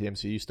problem with the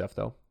MCU stuff,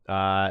 though.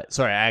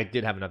 Sorry, I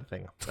did have another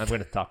thing. I'm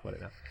going to talk about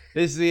it now.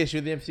 This is the issue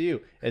with the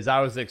MCU, is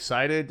I was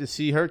excited to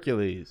see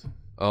Hercules.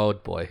 Oh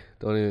boy,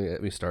 don't even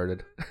get me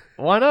started.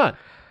 Why not?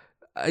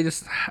 I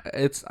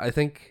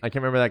think I can't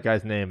remember that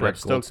guy's name.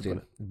 Brett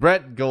Goldstein.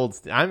 Brett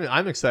Goldstein.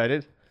 I'm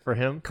excited for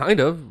him. Kind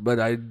of, but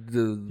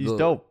he's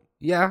dope.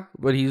 Yeah,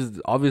 but he's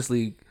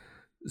obviously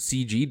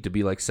CG'd to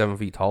be like 7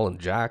 feet tall and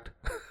jacked.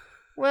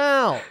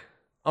 Well,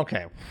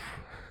 okay.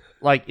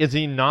 Like, is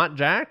he not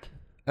jacked?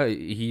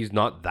 He's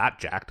not that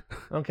jacked.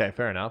 Okay,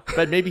 fair enough.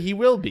 But maybe he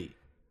will be.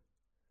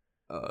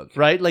 Okay.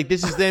 Right? Like,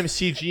 this is them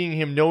CGing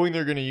him, knowing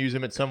they're going to use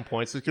him at some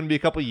point. So it's going to be a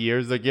couple of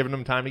years. They're giving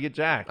him time to get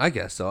jacked. I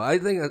guess so. I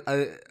think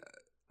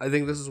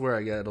this is where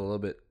I get a little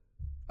bit.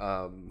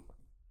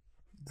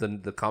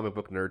 The comic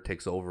book nerd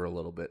takes over a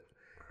little bit,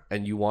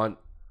 and you want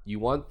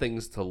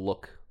things to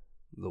look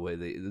the way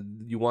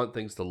you want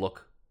things to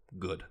look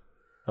good.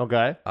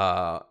 Okay.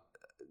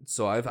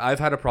 So I've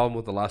had a problem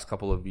with the last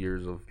couple of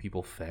years of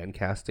people fan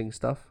casting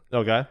stuff.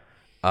 Okay.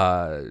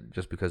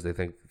 Just because they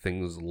think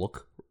things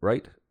look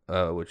right.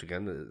 Which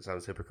again, it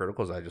sounds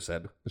hypocritical, as I just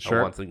said.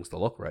 Sure. I want things to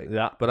look right.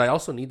 Yeah. But I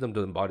also need them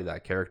to embody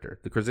that character.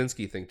 The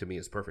Krasinski thing to me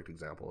is a perfect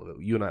example of it.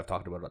 You and I have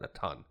talked about it a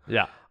ton.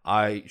 Yeah.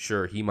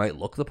 He might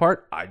look the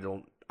part. I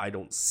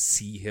don't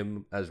see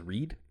him as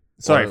Reed.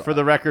 Sorry, for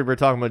the record, we're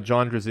talking about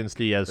John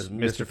Krasinski as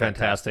Mr.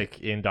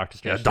 Fantastic in Doctor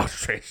Strange. Yeah, Doctor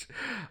Strange.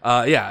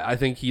 I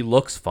think he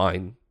looks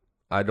fine.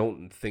 I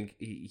don't think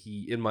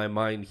he in my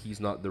mind, he's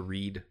not the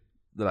Reed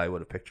that I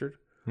would have pictured.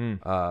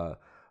 The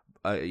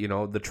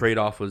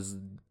trade-off was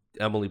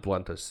Emily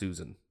Blunt as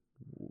Susan,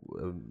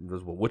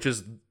 which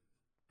is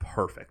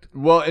perfect.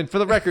 Well, and for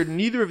the record,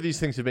 neither of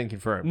these things have been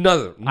confirmed.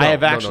 No, I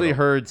have actually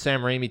heard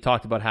Sam Raimi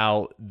talked about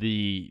how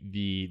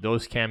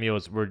those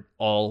cameos were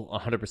all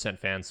 100%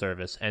 fan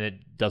service, and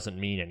it doesn't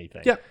mean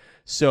anything. Yeah.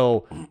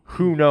 So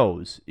who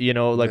knows?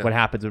 What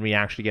happens when we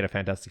actually get a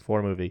Fantastic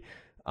Four movie.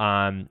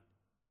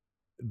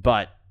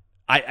 But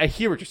I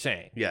hear what you're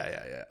saying.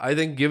 Yeah. I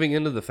think giving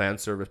into the fan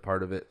service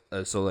part of it,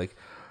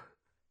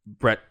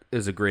 Brett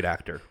is a great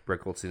actor.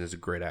 Brett Goldstein is a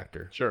great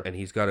actor. Sure. And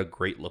he's got a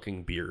great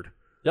looking beard.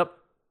 Yep.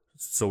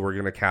 So we're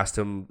going to cast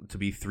him to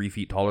be 3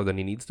 feet taller than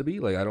he needs to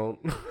be? Like, I don't...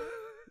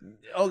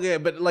 Okay,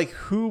 but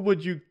who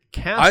would you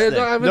cast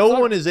No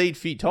one is 8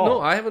 feet tall.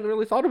 No, I haven't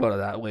really thought about it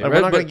that way. We're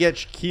not going to get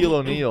Shaquille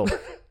O'Neal.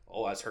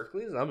 Oh, as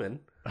Hercules? I'm in.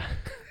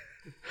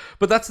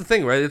 But that's the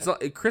thing, right? It's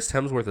not Chris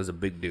Hemsworth is a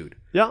big dude.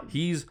 Yeah.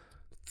 He's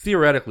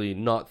theoretically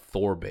not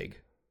Thor big.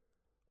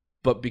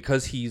 But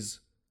because he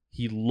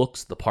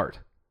looks the part,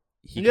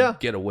 he can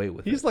get away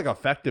with it. He's like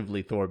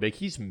effectively Thor big.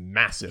 He's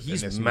massive.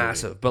 He's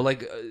massive.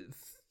 Movie. But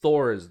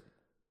Thor is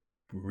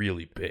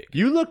really big.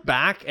 You look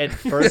back at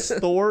first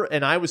Thor,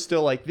 and I was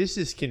still like, this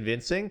is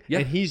convincing. Yeah.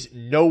 And he's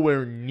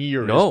nowhere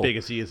near as big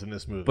as he is in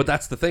this movie. But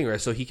that's the thing, right?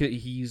 So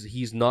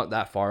he's not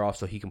that far off,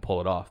 so he can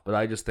pull it off. But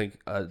I just think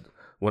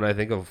when I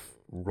think of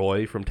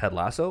Roy from Ted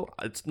Lasso,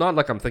 it's not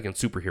like I'm thinking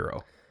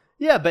superhero.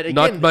 Yeah, but again,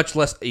 not much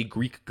less a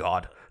Greek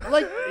god.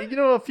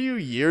 A few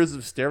years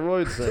of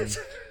steroids. And...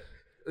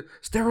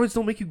 Steroids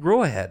don't make you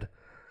grow a head.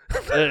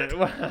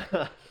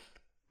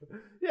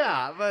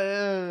 Yeah,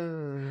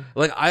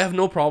 but I have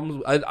no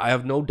problems. I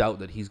have no doubt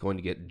that he's going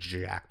to get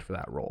jacked for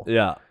that role.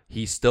 Yeah,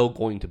 he's still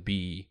going to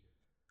be.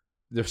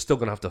 They're still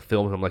going to have to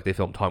film him like they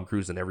filmed Tom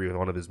Cruise in every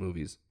one of his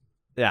movies.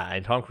 Yeah,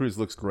 and Tom Cruise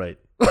looks great.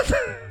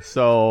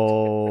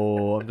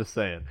 So I'm just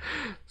saying.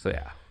 So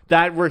yeah,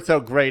 that works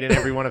out great in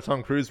every one of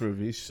Tom Cruise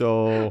movies.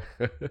 So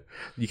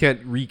you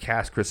can't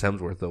recast Chris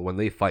Hemsworth though. When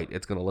they fight,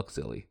 it's going to look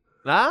silly.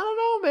 I don't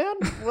know, man.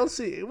 We'll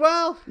see.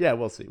 Well, yeah,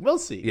 we'll see. We'll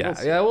see.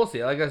 Yeah, we'll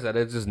see. Like I said,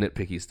 it's just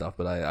nitpicky stuff,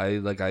 but I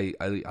like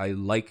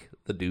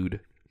the dude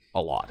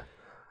a lot,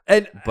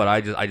 but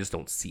I just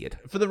don't see it.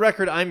 For the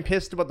record, I'm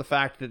pissed about the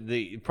fact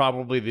that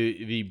probably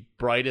the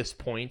brightest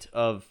point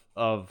of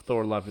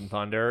Thor: Love and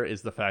Thunder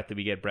is the fact that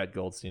we get Brett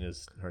Goldstein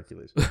as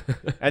Hercules,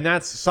 and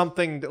that's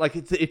something that,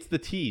 it's the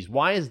tease.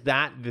 Why is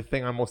that the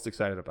thing I'm most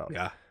excited about?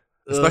 Yeah,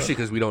 especially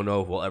because we don't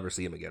know if we'll ever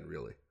see him again.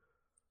 Really.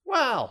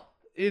 Well.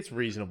 It's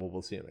reasonable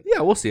we'll see him again.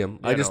 Yeah, we'll see him.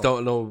 I just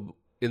don't know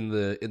in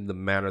the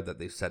manner that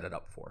they set it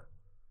up for.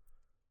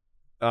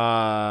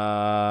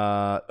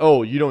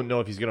 You don't know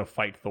if he's gonna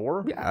fight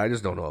Thor? Yeah, I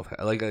just don't know if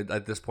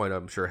at this point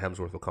I'm sure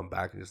Hemsworth will come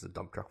back and just a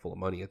dump truck full of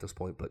money at this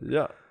point. But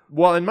yeah,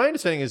 well, and my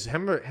understanding is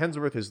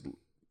Hemsworth is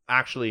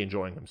actually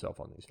enjoying himself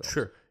on these films.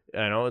 Sure,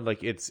 You know,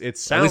 like it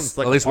sounds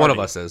like at least one of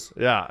us is.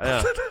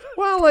 Yeah.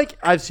 Well, like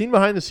I've seen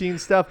behind the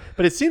scenes stuff,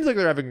 but it seems like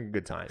they're having a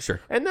good time.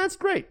 Sure. And that's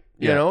great.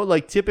 You know,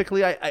 like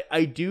typically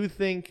I do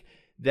think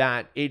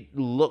that it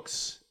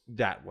looks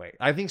that way.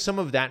 I think some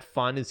of that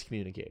fun is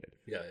communicated.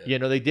 Yeah. You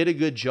know, they did a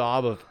good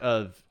job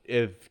of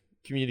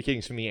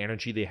communicating some of the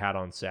energy they had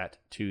on set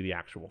to the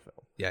actual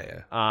film.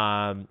 Yeah.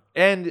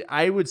 And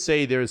I would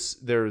say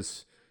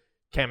there's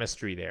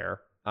chemistry there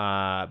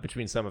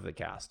between some of the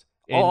cast.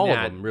 All of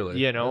them, really.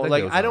 You know,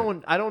 like I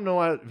don't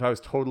know if I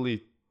was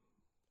totally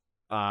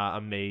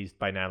amazed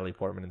by Natalie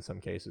Portman in some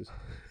cases.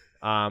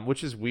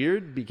 Which is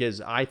weird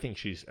because I think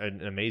she's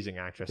an amazing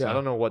actress. Yeah. I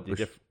don't know what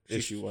the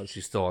issue was.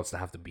 She still wants to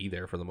have to be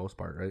there for the most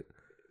part, right?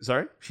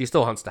 Sorry? She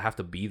still wants to have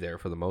to be there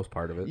for the most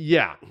part of it.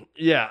 Yeah.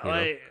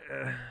 Yeah.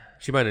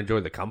 She might enjoy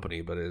the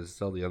company, but it's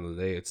still, at the end of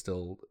the day, it's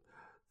still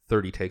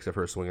 30 takes of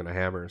her swinging a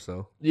hammer.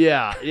 So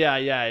Yeah.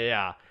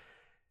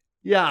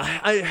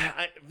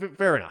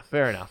 Fair enough.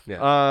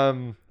 Yeah.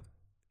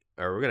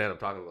 We're gonna end up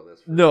talking about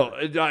this. No.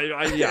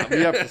 Yeah. We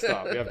have to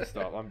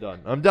stop. I'm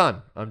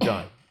done.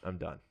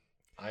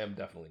 I am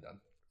definitely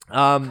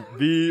done.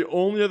 The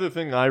only other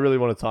thing I really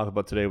want to talk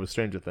about today was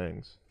Stranger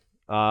Things.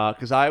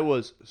 Because I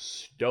was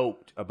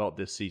stoked about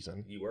this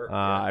season. You were.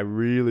 I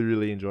really,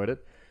 really enjoyed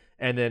it.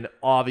 And then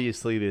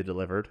obviously they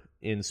delivered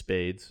in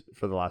spades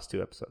for the last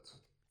 2 episodes.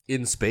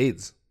 In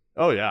spades?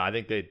 Oh, yeah. I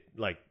think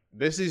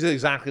this is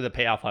exactly the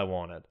payoff I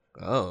wanted.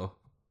 Oh.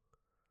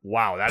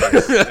 Wow. That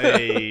is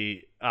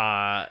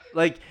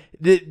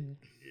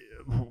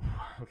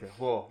okay.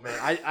 Whoa,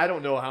 man. I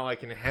don't know how I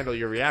can handle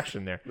your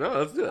reaction there. No,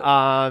 let's do it.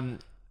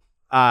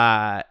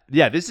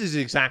 Yeah, this is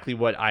exactly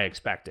what I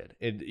expected.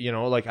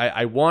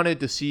 I wanted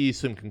to see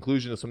some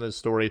conclusion of some of this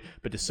story,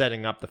 but to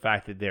setting up the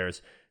fact that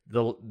there's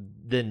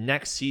the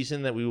next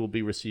season that we will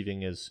be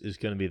receiving is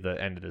going to be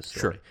the end of this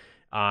story. Sure.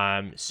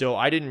 So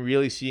I didn't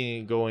really see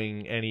it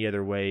going any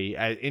other way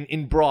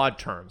in broad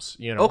terms,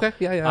 you know. Okay,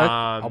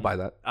 yeah, I'll buy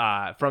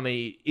that. From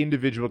a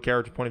individual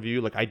character point of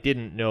view, like I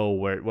didn't know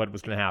what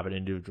was going to happen to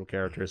individual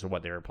characters or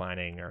what they were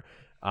planning,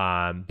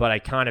 but I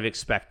kind of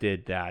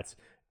expected that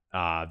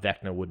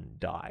Vecna wouldn't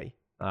die,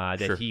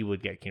 that he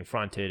would get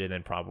confronted and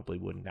then probably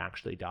wouldn't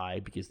actually die,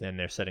 because then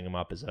they're setting him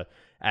up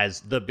as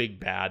the big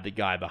bad, the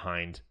guy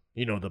behind,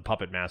 the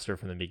puppet master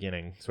from the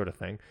beginning, sort of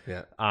thing.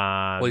 Yeah.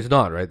 Well, he's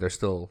not, right? There's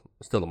still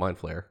the mind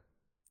flayer.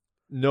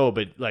 No,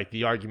 but like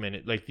the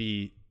argument, like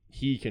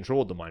he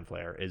controlled the mind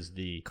flayer is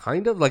the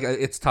kind of like,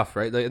 it's tough,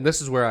 right? And this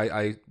is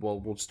where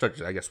we'll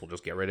start. I guess we'll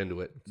just get right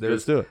into it.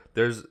 Let's do it.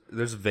 There's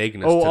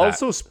vagueness. Oh, to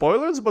also that.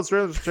 Spoilers about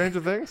Stranger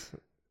Things.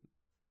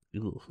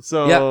 Ooh.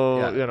 So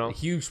yeah,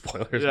 huge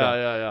spoilers.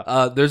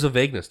 Yeah. There's a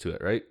vagueness to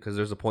it, right? Because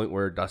there's a point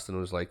where Dustin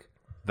was like,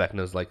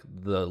 Vecna's like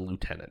the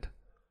lieutenant.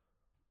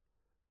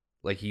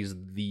 Like he's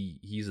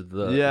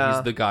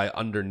the guy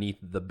underneath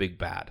the big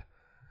bad,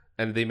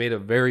 and they made a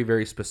very,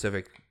 very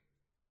specific.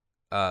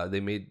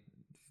 They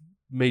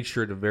made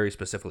sure to very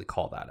specifically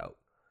call that out,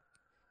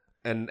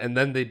 and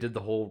then they did the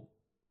whole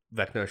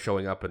Vecna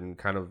showing up and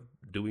kind of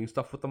doing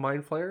stuff with the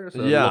mind flayer. So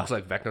it looks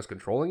like Vecna's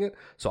controlling it.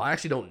 So I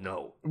actually don't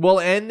know.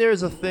 Well, and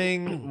there's a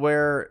thing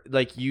where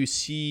like you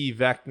see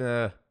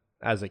Vecna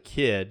as a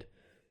kid.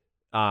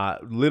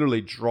 Literally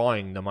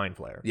drawing the mind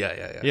flayer.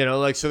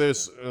 Yeah. So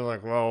there's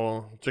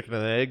chicken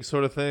and egg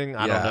sort of thing.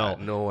 I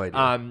don't know. No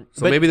idea.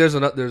 So maybe there's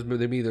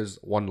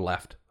one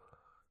left.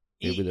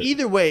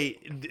 Either way,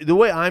 the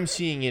way I'm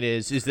seeing it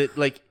is that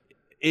like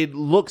it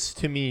looks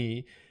to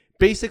me,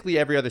 basically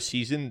every other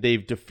season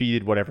they've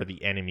defeated whatever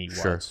the enemy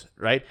was,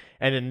 right?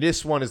 And then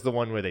this one is the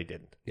one where they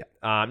didn't. Yeah.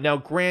 Now,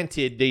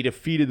 granted, they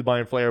defeated the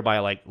mind flayer by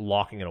like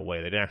locking it away.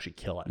 They didn't actually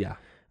kill it. Yeah.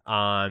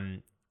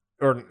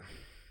 Or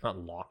not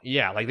lock.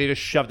 Yeah, like they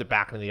just shoved it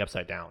back into the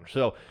upside down.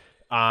 So,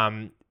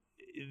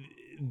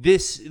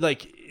 this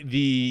like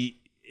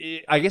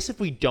I guess if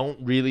we don't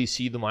really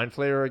see the mind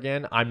flayer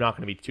again, I'm not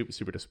going to be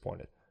super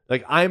disappointed.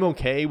 Like I'm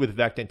okay with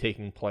Vecna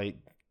taking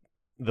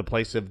the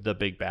place of the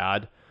big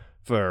bad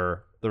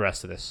for the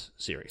rest of this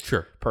series.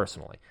 Sure,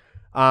 personally,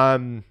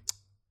 I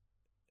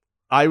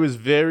was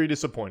very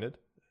disappointed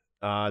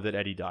that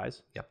Eddie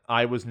dies. Yep.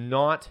 I was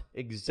not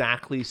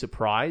exactly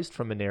surprised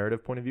from a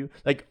narrative point of view.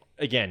 Like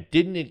again,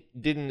 didn't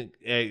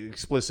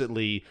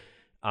explicitly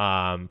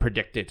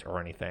predict it or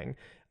anything.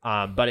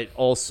 But it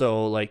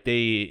also like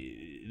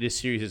this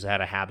series has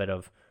had a habit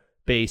of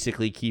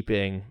basically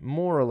keeping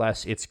more or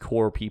less its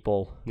core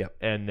people. Yep.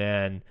 And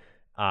then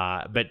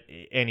but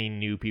any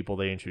new people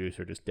they introduce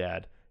are just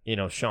dead.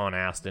 Sean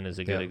Astin is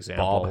a good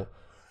example.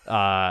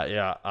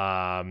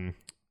 Bob.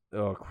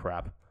 Oh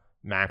crap.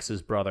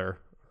 Max's brother.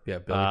 Yeah,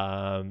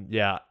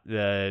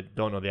 Billy.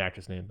 Don't know the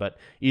actor's name, but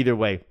either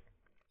way,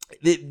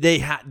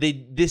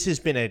 this has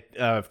been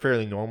a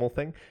fairly normal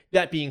thing.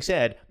 That being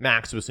said,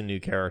 Max was a new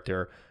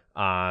character.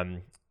 Oh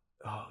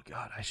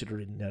God, I should have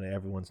written down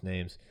everyone's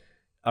names.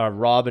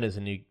 Robin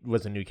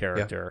was a new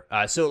character.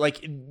 Yeah. So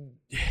like,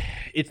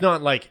 it's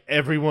not like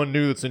everyone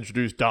new that's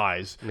introduced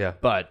dies. Yeah,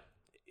 but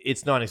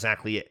it's not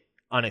exactly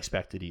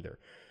unexpected either.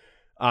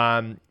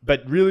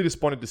 But really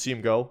disappointed to see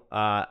him go.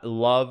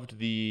 Loved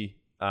the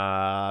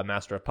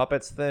Master of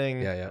Puppets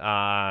thing.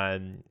 Yeah.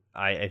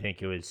 I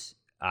think it was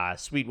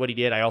sweet what he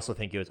did. I also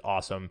think it was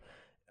awesome.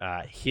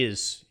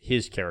 His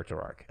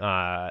character arc.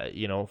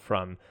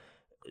 From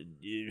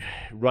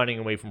running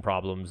away from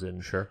problems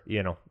and Sure.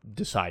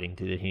 deciding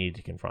that he needed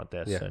to confront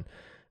this. Yeah.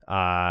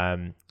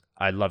 And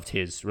I loved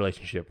his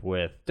relationship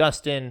with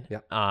Dustin. Yeah.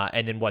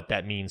 And then what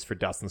that means for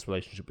Dustin's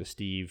relationship with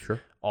Steve.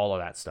 Sure. All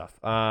of that stuff.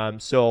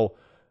 So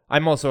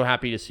I'm also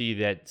happy to see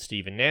that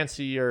Steve and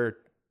Nancy are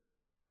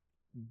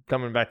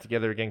coming back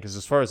together again, because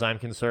as far as I'm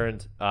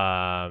concerned,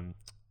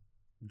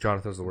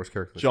 Jonathan's the worst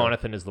character.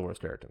 Jonathan is the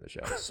worst character in the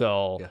show.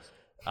 So Yes.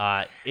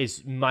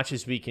 as much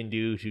as we can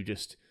do to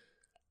just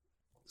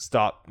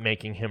stop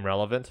making him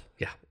relevant,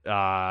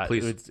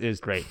 Please. is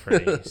great for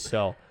me.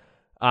 So,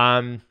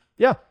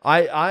 yeah,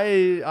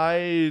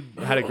 I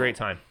had a great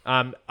time.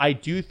 I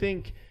do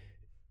think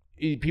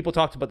people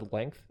talked about the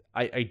length.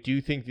 I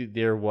do think that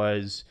there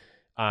was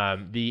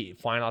the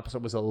final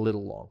episode was a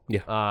little long.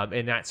 Yeah.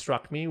 And that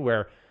struck me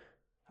where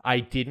I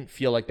didn't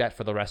feel like that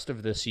for the rest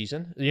of the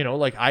season.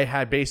 Like I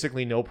had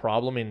basically no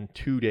problem in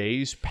 2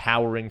 days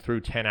powering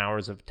through 10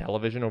 hours of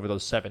television over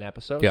those 7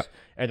 episodes. Yeah.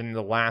 And then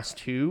the last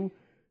 2,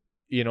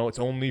 it's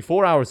only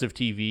 4 hours of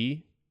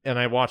TV, and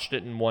I watched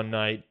it in one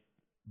night,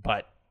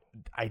 but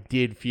I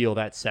did feel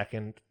that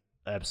second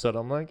episode.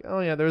 I'm like,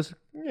 oh yeah, there's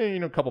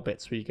a couple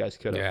bits where you guys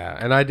could have. Yeah,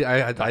 and I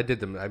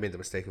made the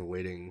mistake of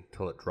waiting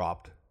till it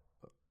dropped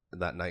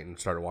that night and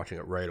started watching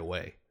it right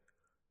away.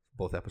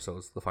 Both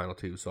episodes, the final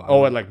 2. So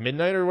at like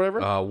midnight or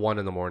whatever. 1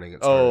 in the morning. It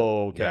started.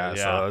 Oh, okay. Yeah,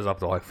 Yeah. so I was up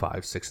to like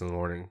 5, 6 in the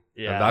morning.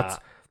 Yeah, and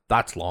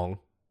that's long.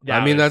 Yeah,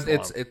 I mean it's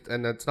long.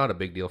 and it's not a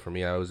big deal for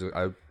me.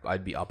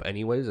 I'd be up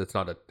anyways. It's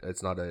not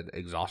an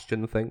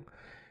exhaustion thing.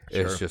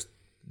 Sure. It's just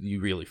you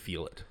really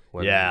feel it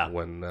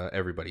when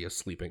everybody is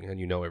sleeping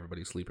and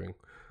everybody's sleeping.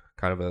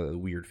 Kind of a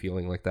weird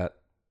feeling like that.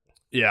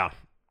 Yeah.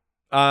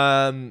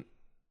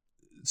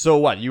 So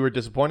what? You were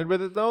disappointed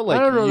with it though?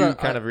 Like I don't know you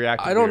kind of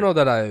reacted. I don't know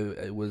that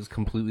I was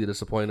completely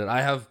disappointed.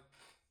 I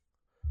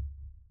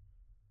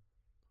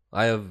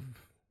have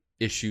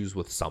issues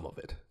with some of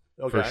it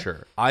for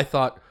sure. I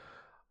thought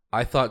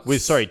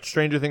with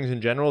Stranger Things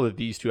in general, or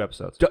these 2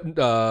 episodes.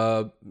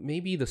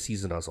 Maybe the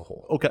season as a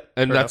whole. Okay,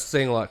 and that's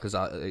saying a lot because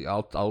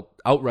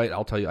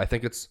I'll tell you I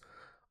think it's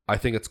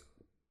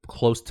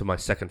close to my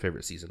second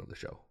favorite season of the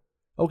show.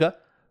 Okay,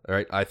 all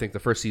right. I think the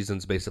first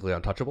season's basically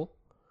untouchable,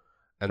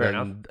 and fair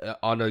then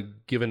on a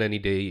given any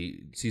day,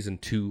 season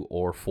 2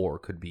 or 4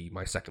 could be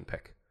my second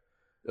pick.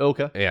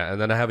 Okay, yeah, and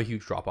then I have a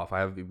huge drop off. I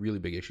have really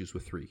big issues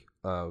with 3,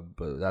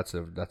 but that's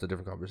a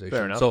different conversation.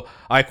 Fair enough. So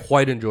I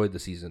quite enjoyed the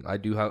season. I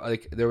do have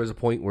there was a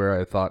point where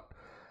I thought,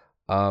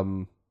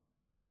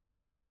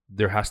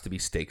 there has to be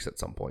stakes at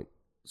some point.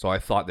 So I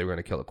thought they were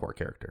going to kill a core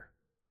character.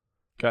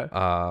 Okay.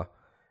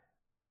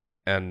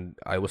 And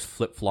I was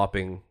flip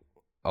flopping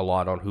a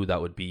lot on who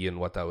that would be and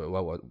what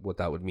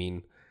that would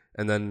mean.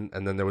 And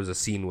then there was a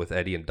scene with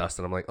Eddie and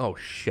Dustin. I'm like, oh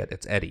shit,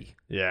 it's Eddie.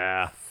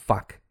 Yeah.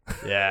 Fuck.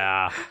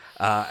 Yeah.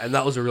 And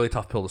that was a really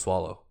tough pill to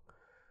swallow.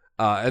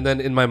 And then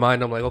in my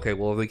mind, I'm like, okay,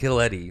 well, if they kill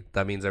Eddie,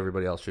 that means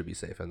everybody else should be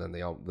safe. And then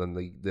they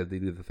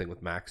do the thing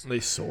with Max. They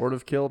sort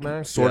of killed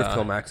Max. Sort of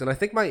kill Max. And I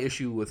think my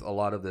issue with a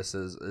lot of this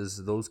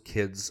is those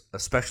kids,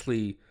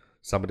 especially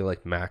somebody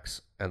like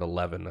Max and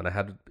 11. And I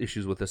had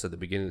issues with this at the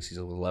beginning of the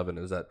season with 11.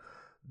 Is that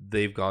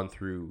they've gone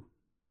through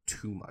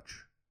too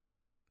much.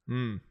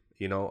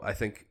 I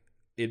think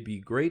it'd be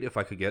great if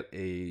I could get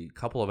a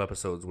couple of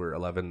episodes where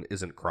 11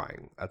 isn't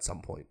crying at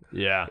some point.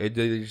 Yeah. It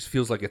just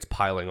feels like it's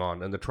piling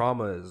on. And the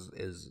trauma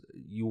is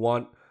you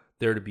want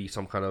there to be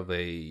some kind of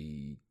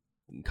a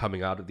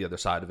coming out of the other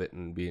side of it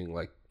and being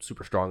like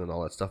super strong and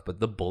all that stuff. But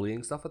the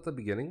bullying stuff at the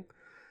beginning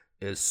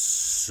is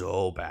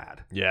so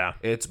bad. Yeah.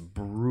 It's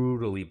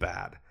brutally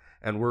bad.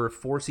 And we're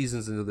 4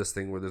 seasons into this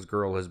thing where this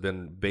girl has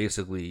been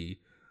basically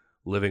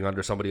living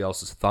under somebody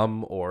else's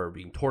thumb or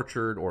being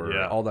tortured or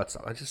all that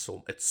stuff.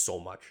 It's so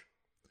much.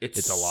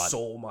 It's a lot.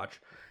 So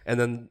much. And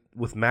then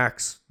with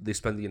Max, they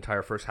spend the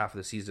entire first half of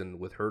the season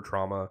with her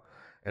trauma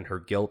and her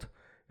guilt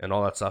and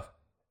all that stuff.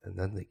 And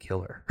then they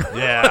kill her.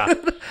 Yeah.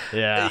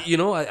 Yeah.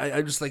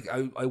 I just like,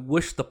 I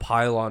wish the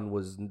pylon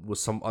was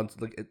some,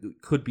 like it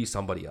could be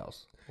somebody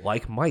else.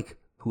 Like Mike,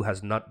 who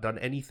has not done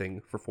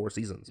anything for 4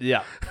 seasons.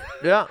 Yeah.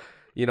 Yeah.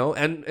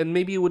 And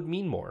maybe it would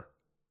mean more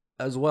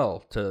as well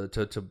to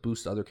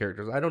boost other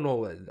characters. I don't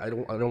know. I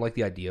don't like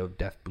the idea of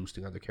death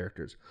boosting other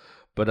characters.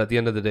 But at the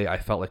end of the day, I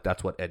felt like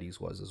that's what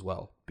Eddie's was as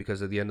well.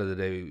 Because at the end of the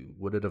day,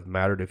 would it have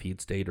mattered if he'd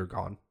stayed or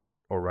gone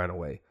or ran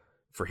away?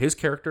 For his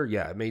character,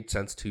 yeah, it made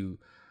sense to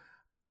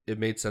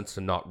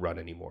not run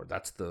anymore.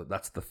 That's the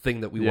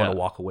thing that we want to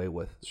walk away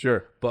with.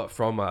 Sure. But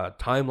from a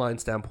timeline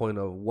standpoint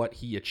of what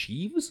he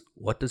achieves,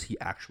 what does he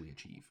actually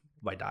achieve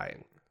by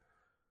dying?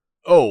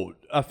 Oh,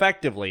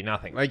 effectively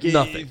nothing. Like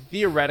nothing.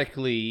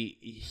 Theoretically,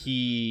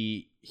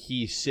 he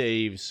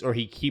saves or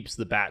he keeps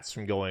the bats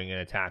from going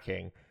and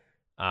attacking.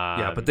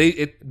 But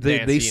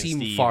they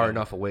seem far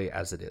enough away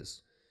as it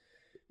is.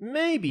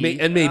 Maybe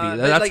maybe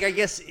I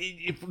guess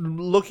if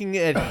looking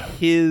at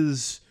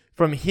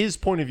from his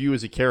point of view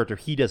as a character,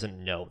 he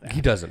doesn't know that. He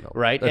doesn't know.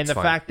 Right? That's and the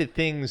fine. fact that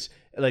things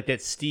like that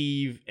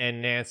Steve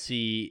and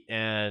Nancy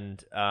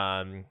and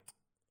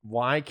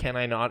why can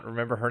I not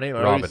remember her name?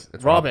 Robin.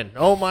 It's Robin.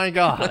 Oh my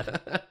God.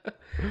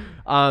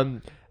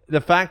 The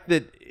fact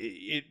that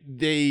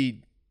they,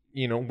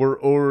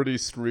 were already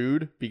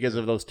screwed because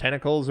of those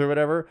tentacles or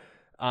whatever,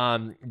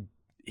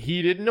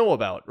 he didn't know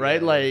about,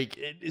 right? Yeah.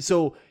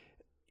 So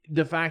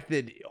the fact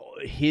that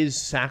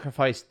his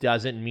sacrifice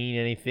doesn't mean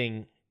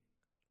anything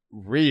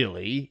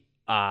really,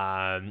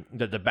 that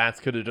the bats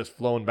could have just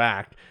flown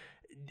back,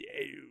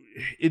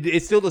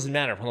 it still doesn't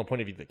matter from the point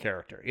of view of the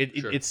character.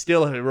 It's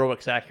still a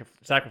heroic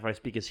sacrifice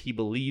because he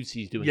believes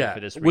he's doing it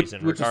for this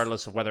reason,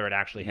 regardless of whether it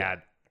actually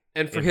had.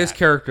 And for his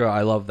character,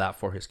 I love that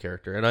for his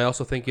character, and I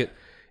also think it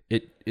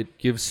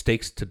gives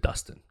stakes to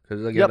Dustin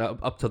because again,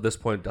 up to this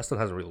point, Dustin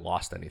hasn't really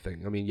lost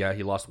anything. I mean, yeah,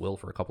 he lost Will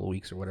for a couple of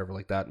weeks or whatever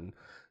like that, and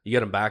you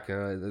get him back,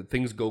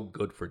 things go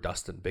good for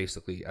Dustin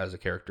basically as a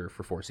character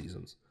for 4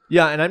 seasons.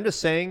 Yeah, and I'm just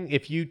saying,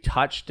 if you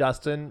touch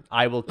Dustin,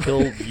 I will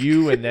kill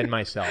you and then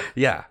myself.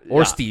 Yeah,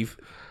 or Steve.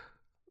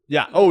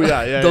 Yeah. Oh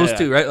yeah. Those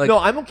two, right? Like, no,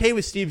 I'm okay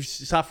with Steve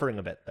suffering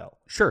a bit though.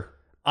 Sure.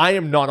 I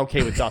am not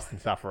okay with Dustin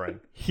suffering.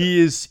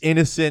 He is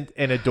innocent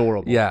and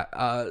adorable.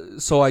 Yeah.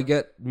 So I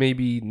get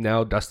maybe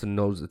now Dustin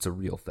knows it's a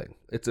real thing.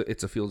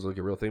 It feels like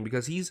a real thing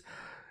because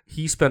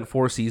he spent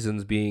 4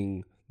 seasons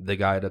being the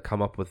guy to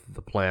come up with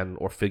the plan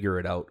or figure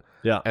it out.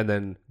 Yeah. And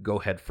then go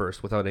head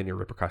first without any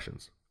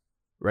repercussions.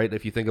 Right?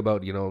 If you think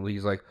about,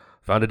 he's like,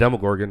 found a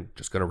Demogorgon,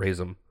 just gonna raise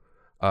him.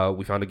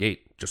 We found a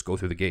gate, just go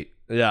through the gate.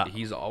 Yeah.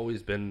 He's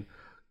always been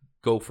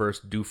go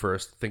first, do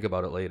first, think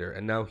about it later.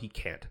 And now he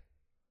can't.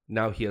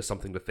 Now he has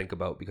something to think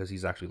about because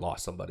he's actually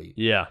lost somebody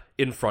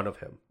in front of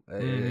him.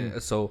 Mm-hmm.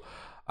 So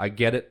I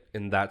get it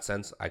in that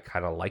sense. I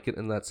kind of like it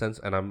in that sense.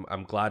 And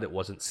I'm glad it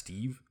wasn't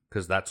Steve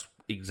because that's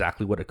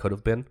exactly what it could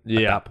have been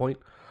at that point.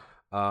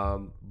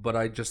 But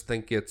I just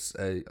think it's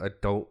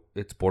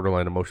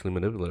borderline emotionally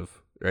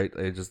manipulative, right?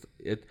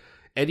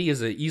 Eddie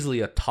is easily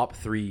a top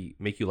 3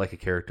 make you like a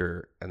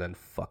character and then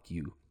fuck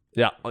you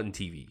on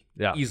TV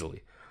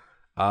easily.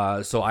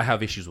 So I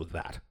have issues with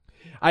that.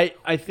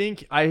 I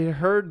think I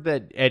heard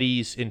that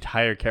Eddie's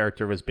entire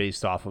character was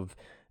based off of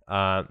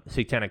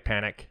Satanic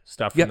Panic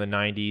stuff from the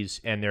 90s,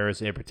 and there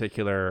is a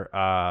particular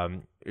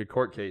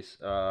court case.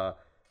 A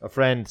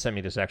friend sent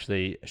me this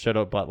actually. Shout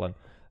out Butlin.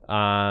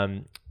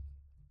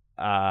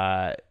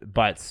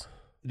 But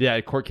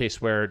a court case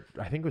where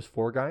I think it was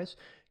 4 guys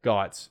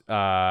got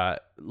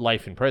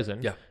life in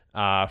prison.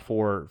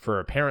 For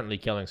apparently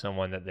killing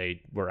someone that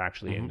they were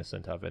actually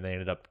innocent of, and they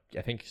ended up,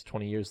 I think,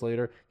 20 years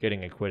later,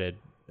 getting acquitted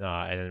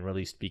and then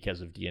released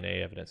because of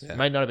DNA evidence. It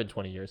might not have been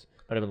 20 years,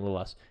 might have been a little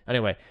less.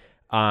 Anyway,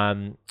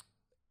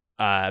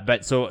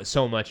 but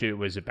so much it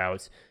was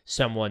about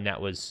someone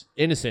that was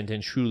innocent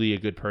and truly a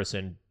good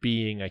person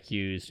being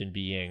accused and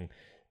being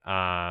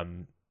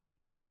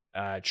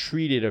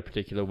treated a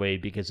particular way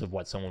because of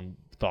what someone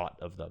thought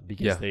of them,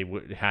 because they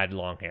had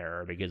long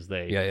hair, or because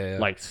they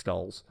liked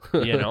skulls,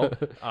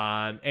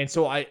 and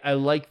so I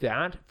like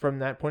that from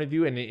that point of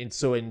view, and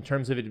so in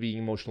terms of it being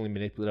emotionally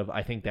manipulative,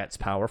 I think that's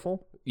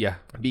powerful,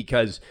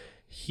 because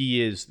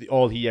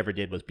all he ever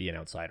did was be an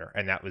outsider,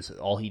 and that was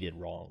all he did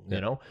wrong,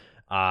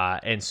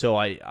 and so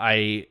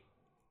I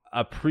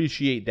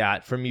appreciate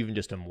that from even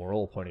just a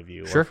moral point of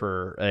view, or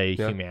for a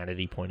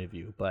humanity point of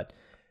view, but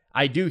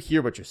I do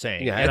hear what you're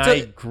saying, and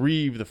I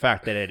grieve the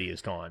fact that Eddie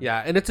is gone.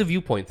 Yeah, and it's a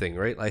viewpoint thing,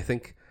 right? I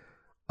think,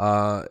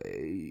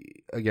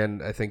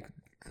 again, I think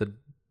the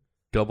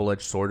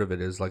double-edged sword of it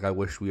is, like, I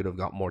wish we would have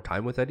got more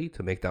time with Eddie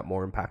to make that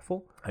more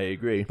impactful. I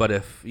agree.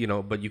 But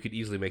but you could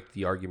easily make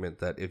the argument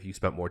that if you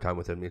spent more time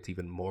with him, it's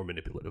even more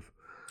manipulative.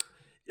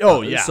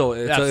 Oh, yeah. So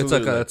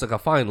it's like a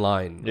fine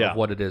line of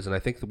what it is, and I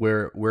think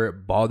where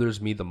it bothers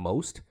me the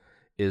most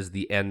is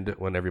the end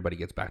when everybody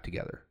gets back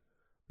together,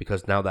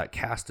 because now that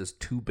cast is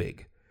too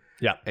big.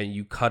 Yeah. And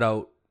you cut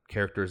out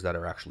characters that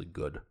are actually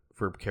good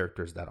for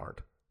characters that aren't.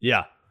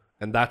 Yeah.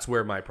 And that's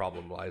where my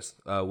problem lies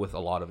with a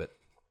lot of it.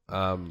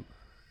 And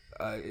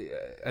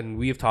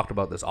we have talked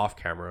about this off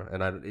camera,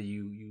 and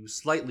you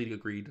slightly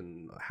agreed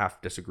and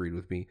half disagreed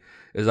with me,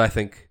 is I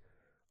think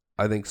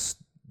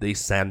they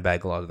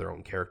sandbag a lot of their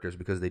own characters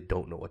because they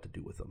don't know what to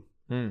do with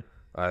them.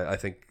 I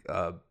think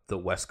the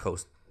West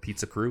Coast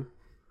Pizza Crew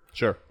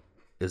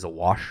is a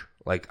wash.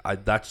 Like,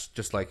 that's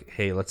just like,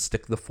 hey, let's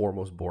stick the 4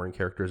 most boring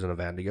characters in a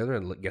van together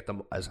and get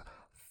them as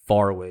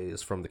far away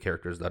as from the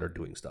characters that are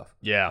doing stuff.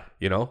 Yeah.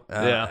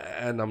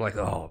 And I'm like,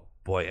 oh,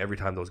 boy, every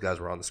time those guys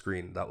were on the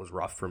screen, that was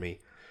rough for me.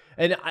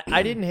 And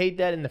I didn't hate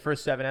that in the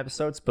first 7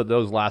 episodes, but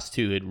those last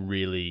 2, it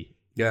really,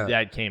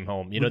 that came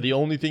home. The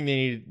only thing they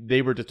needed,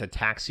 they were just a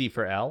taxi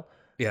for Elle.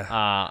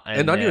 Yeah.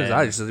 And not even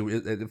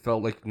that, it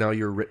felt like now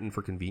you're written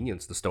for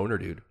convenience, the stoner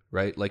dude,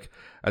 right? Like,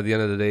 at the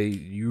end of the day,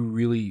 you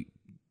really...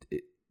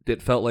 It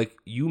felt like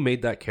you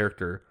made that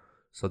character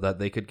so that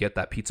they could get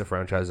that pizza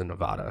franchise in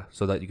Nevada,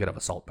 so that you could have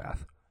a salt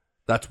bath.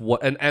 That's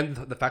what, and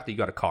the fact that you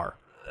got a car.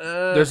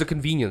 There's a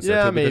convenience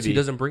there too, because he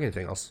doesn't bring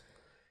anything else.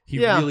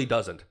 He really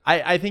doesn't.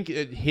 I think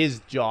his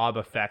job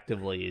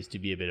effectively is to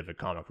be a bit of a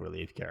comic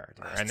relief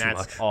character, and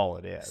that's all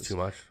it is. It's too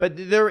much. But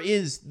there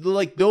is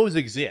like those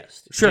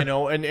exist, sure.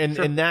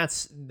 And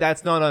that's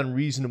not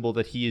unreasonable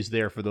that he is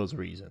there for those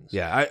reasons.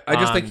 Yeah, I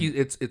just think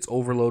it's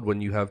overload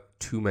when you have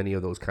too many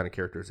of those kind of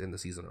characters in the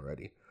season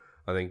already.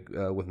 I think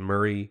with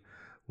Murray,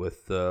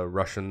 with the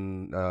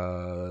Russian,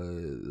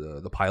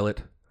 the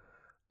pilot,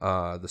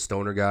 the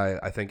stoner guy.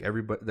 I think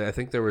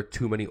there were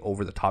too many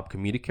over the top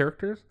comedic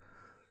characters.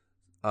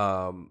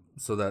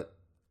 So that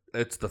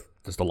it's the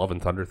Love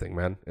and Thunder thing,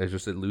 man. It's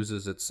just it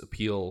loses its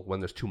appeal when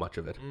there's too much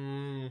of it.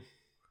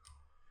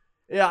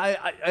 Yeah,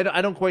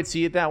 I don't quite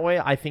see it that way.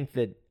 I think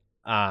that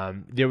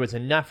there was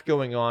enough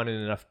going on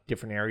in enough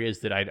different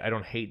areas that I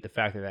don't hate the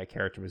fact that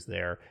character was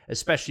there,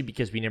 especially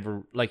because we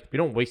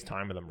don't waste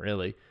time with him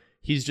really.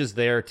 He's just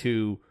there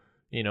to,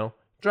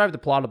 drive the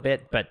plot a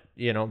bit, but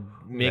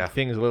make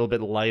things a little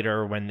bit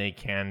lighter when they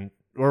can.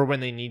 Or when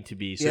they need to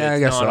be. So yeah, I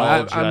guess so.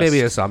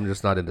 I'm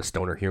just not into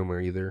stoner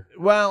humor either.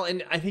 Well,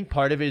 and I think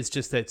part of it is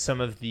just that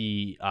some of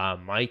the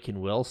Mike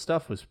and Will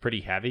stuff was pretty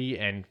heavy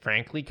and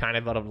frankly kind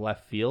of out of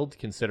left field,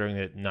 considering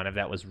that none of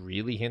that was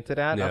really hinted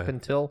at up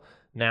until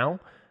now.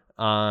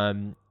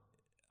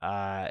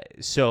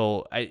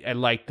 So I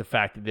like the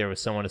fact that there was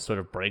someone to sort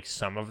of break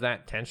some of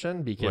that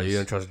tension because... Well, you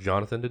didn't trust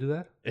Jonathan to do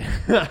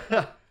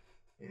that?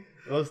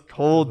 Those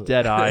cold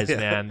dead eyes,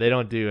 man. They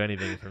don't do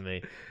anything for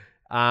me.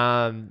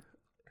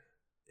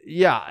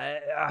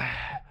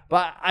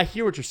 But I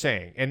hear what you're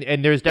saying,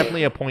 and there's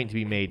definitely a point to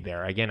be made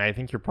there. Again, I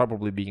think you're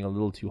probably being a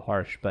little too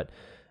harsh, but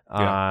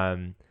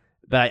I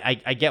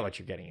get what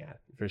you're getting at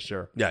for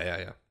sure.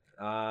 Yeah.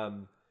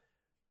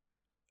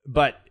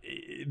 But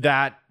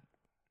that,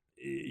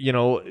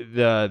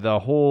 the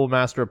whole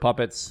Master of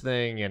Puppets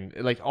thing and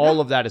like all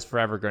of that is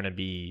forever going to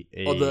be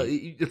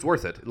it's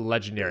worth it.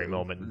 Legendary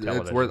moment in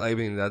television. It's worth. I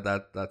mean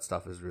that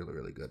stuff is really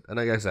really good, and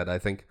like I said, I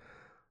think.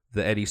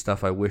 The Eddie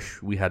stuff, I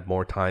wish we had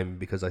more time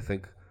because I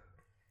think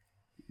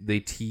they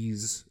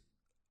tease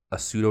a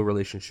pseudo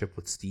relationship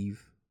with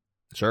Steve.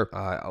 Sure.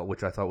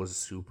 Which I thought was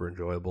super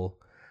enjoyable.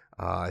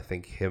 I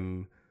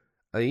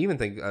even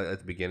think at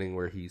the beginning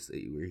where he's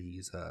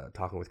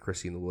talking with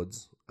Chrissy in the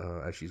woods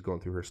as she's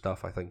going through her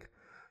stuff, I think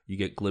you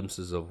get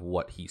glimpses of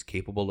what he's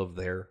capable of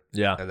there.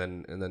 Yeah. And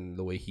then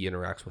the way he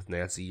interacts with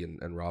Nancy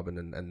and Robin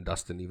and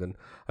Dustin even.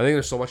 I think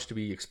there's so much to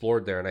be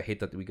explored there, and I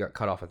hate that we got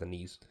cut off at the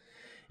knees.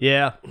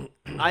 Yeah,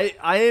 I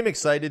am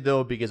excited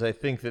though because I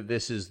think that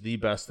this is the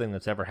best thing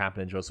that's ever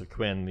happened to Joseph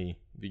Quinn,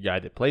 the guy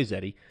that plays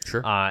Eddie.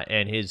 Sure.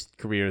 And his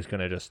career is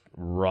going to just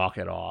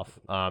rocket off.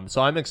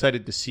 So I'm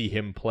excited to see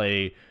him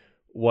play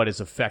what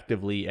is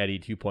effectively Eddie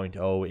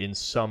 2.0 in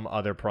some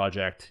other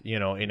project,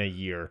 in a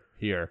year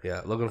here.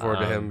 Yeah, looking forward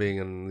to him being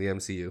in the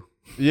MCU.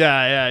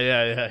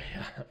 Yeah.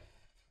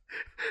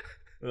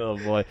 Oh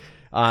boy.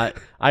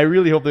 I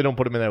really hope they don't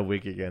put him in that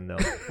wig again though.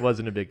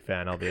 Wasn't a big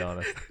fan, I'll be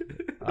honest.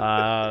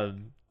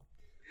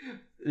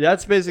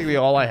 That's basically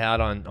all I had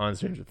on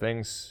Stranger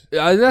Things.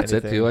 Yeah, that's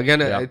it too.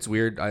 Again, it's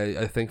weird.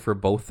 I think for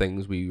both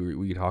things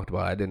we talked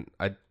about,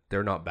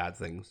 they're not bad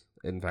things.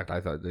 In fact, I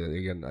thought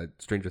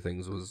Stranger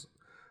Things was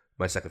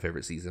my second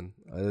favorite season.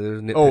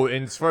 And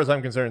as far as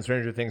I'm concerned,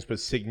 Stranger Things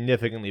was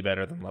significantly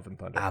better than Love and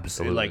Thunder.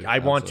 Absolutely. I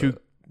want to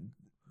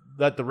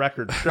let the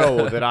record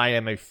show that I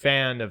am a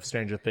fan of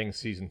Stranger Things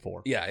season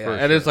 4. Yeah. And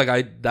sure. It's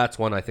like that's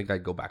one I think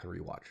I'd go back and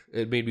rewatch.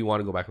 It made me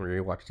want to go back and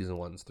rewatch season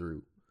 1s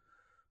through.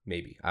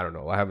 Maybe. I don't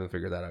know. I haven't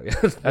figured that out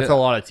yet. That's a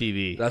lot of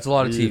TV. That's a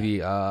lot of TV.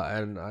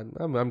 And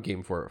I'm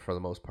game for it for the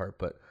most part.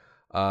 But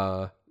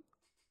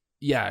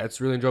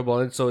it's really enjoyable.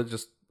 And so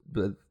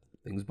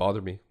things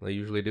bother me. They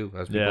usually do.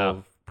 As people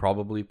have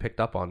probably picked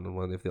up on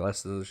if they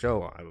listen to the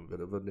show. I'm a bit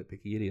of a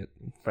nitpicky idiot.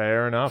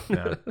 Fair enough,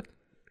 man.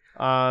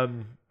 I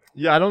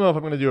don't know if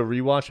I'm going to do a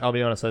rewatch. I'll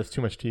be honest. There's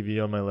too much TV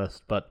on my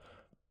list. But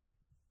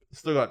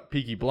still got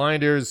Peaky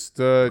Blinders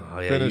to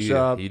finish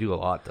up. You do a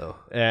lot, though.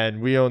 And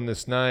We Own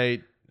This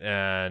Night.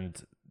 And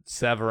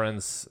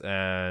Severance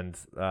and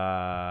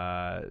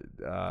Better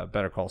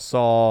Call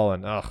Saul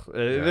and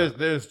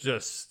there's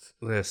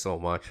so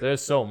much.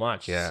 There's so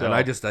much. Yeah, so. And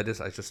I just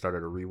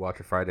started a rewatch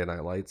of Friday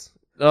Night Lights.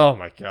 Oh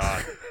my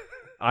god,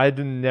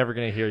 I'm never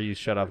gonna hear you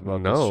shut up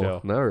about this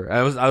show. No, never.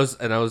 I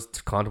was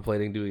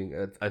contemplating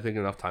doing. I think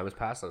enough time has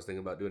passed. I was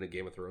thinking about doing a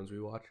Game of Thrones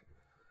rewatch.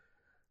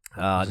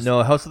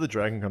 No, House of the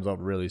Dragon comes out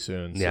really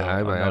soon. Yeah,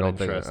 so I don't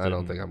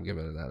think I'm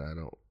giving it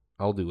that.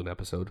 I'll do an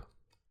episode.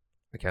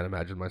 I can't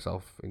imagine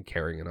myself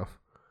caring enough.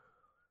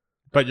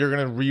 But you're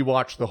gonna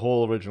rewatch the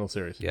whole original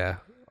series. Yeah,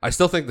 I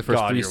still think the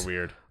first 3. You're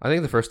weird. I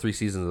think the first 3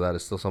 seasons of that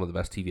is still some of the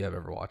best TV I've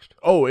ever watched.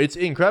 Oh, it's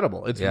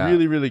incredible. It's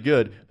really, really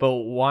good. But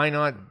why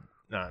not?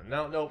 No. I'm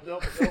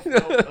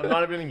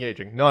not even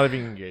engaging.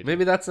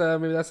 Maybe that's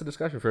a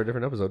discussion for a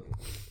different episode.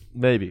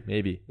 Maybe.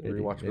 The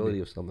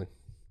rewatchability of something.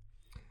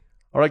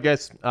 All right,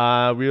 guys.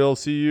 We'll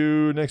see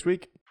you next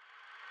week.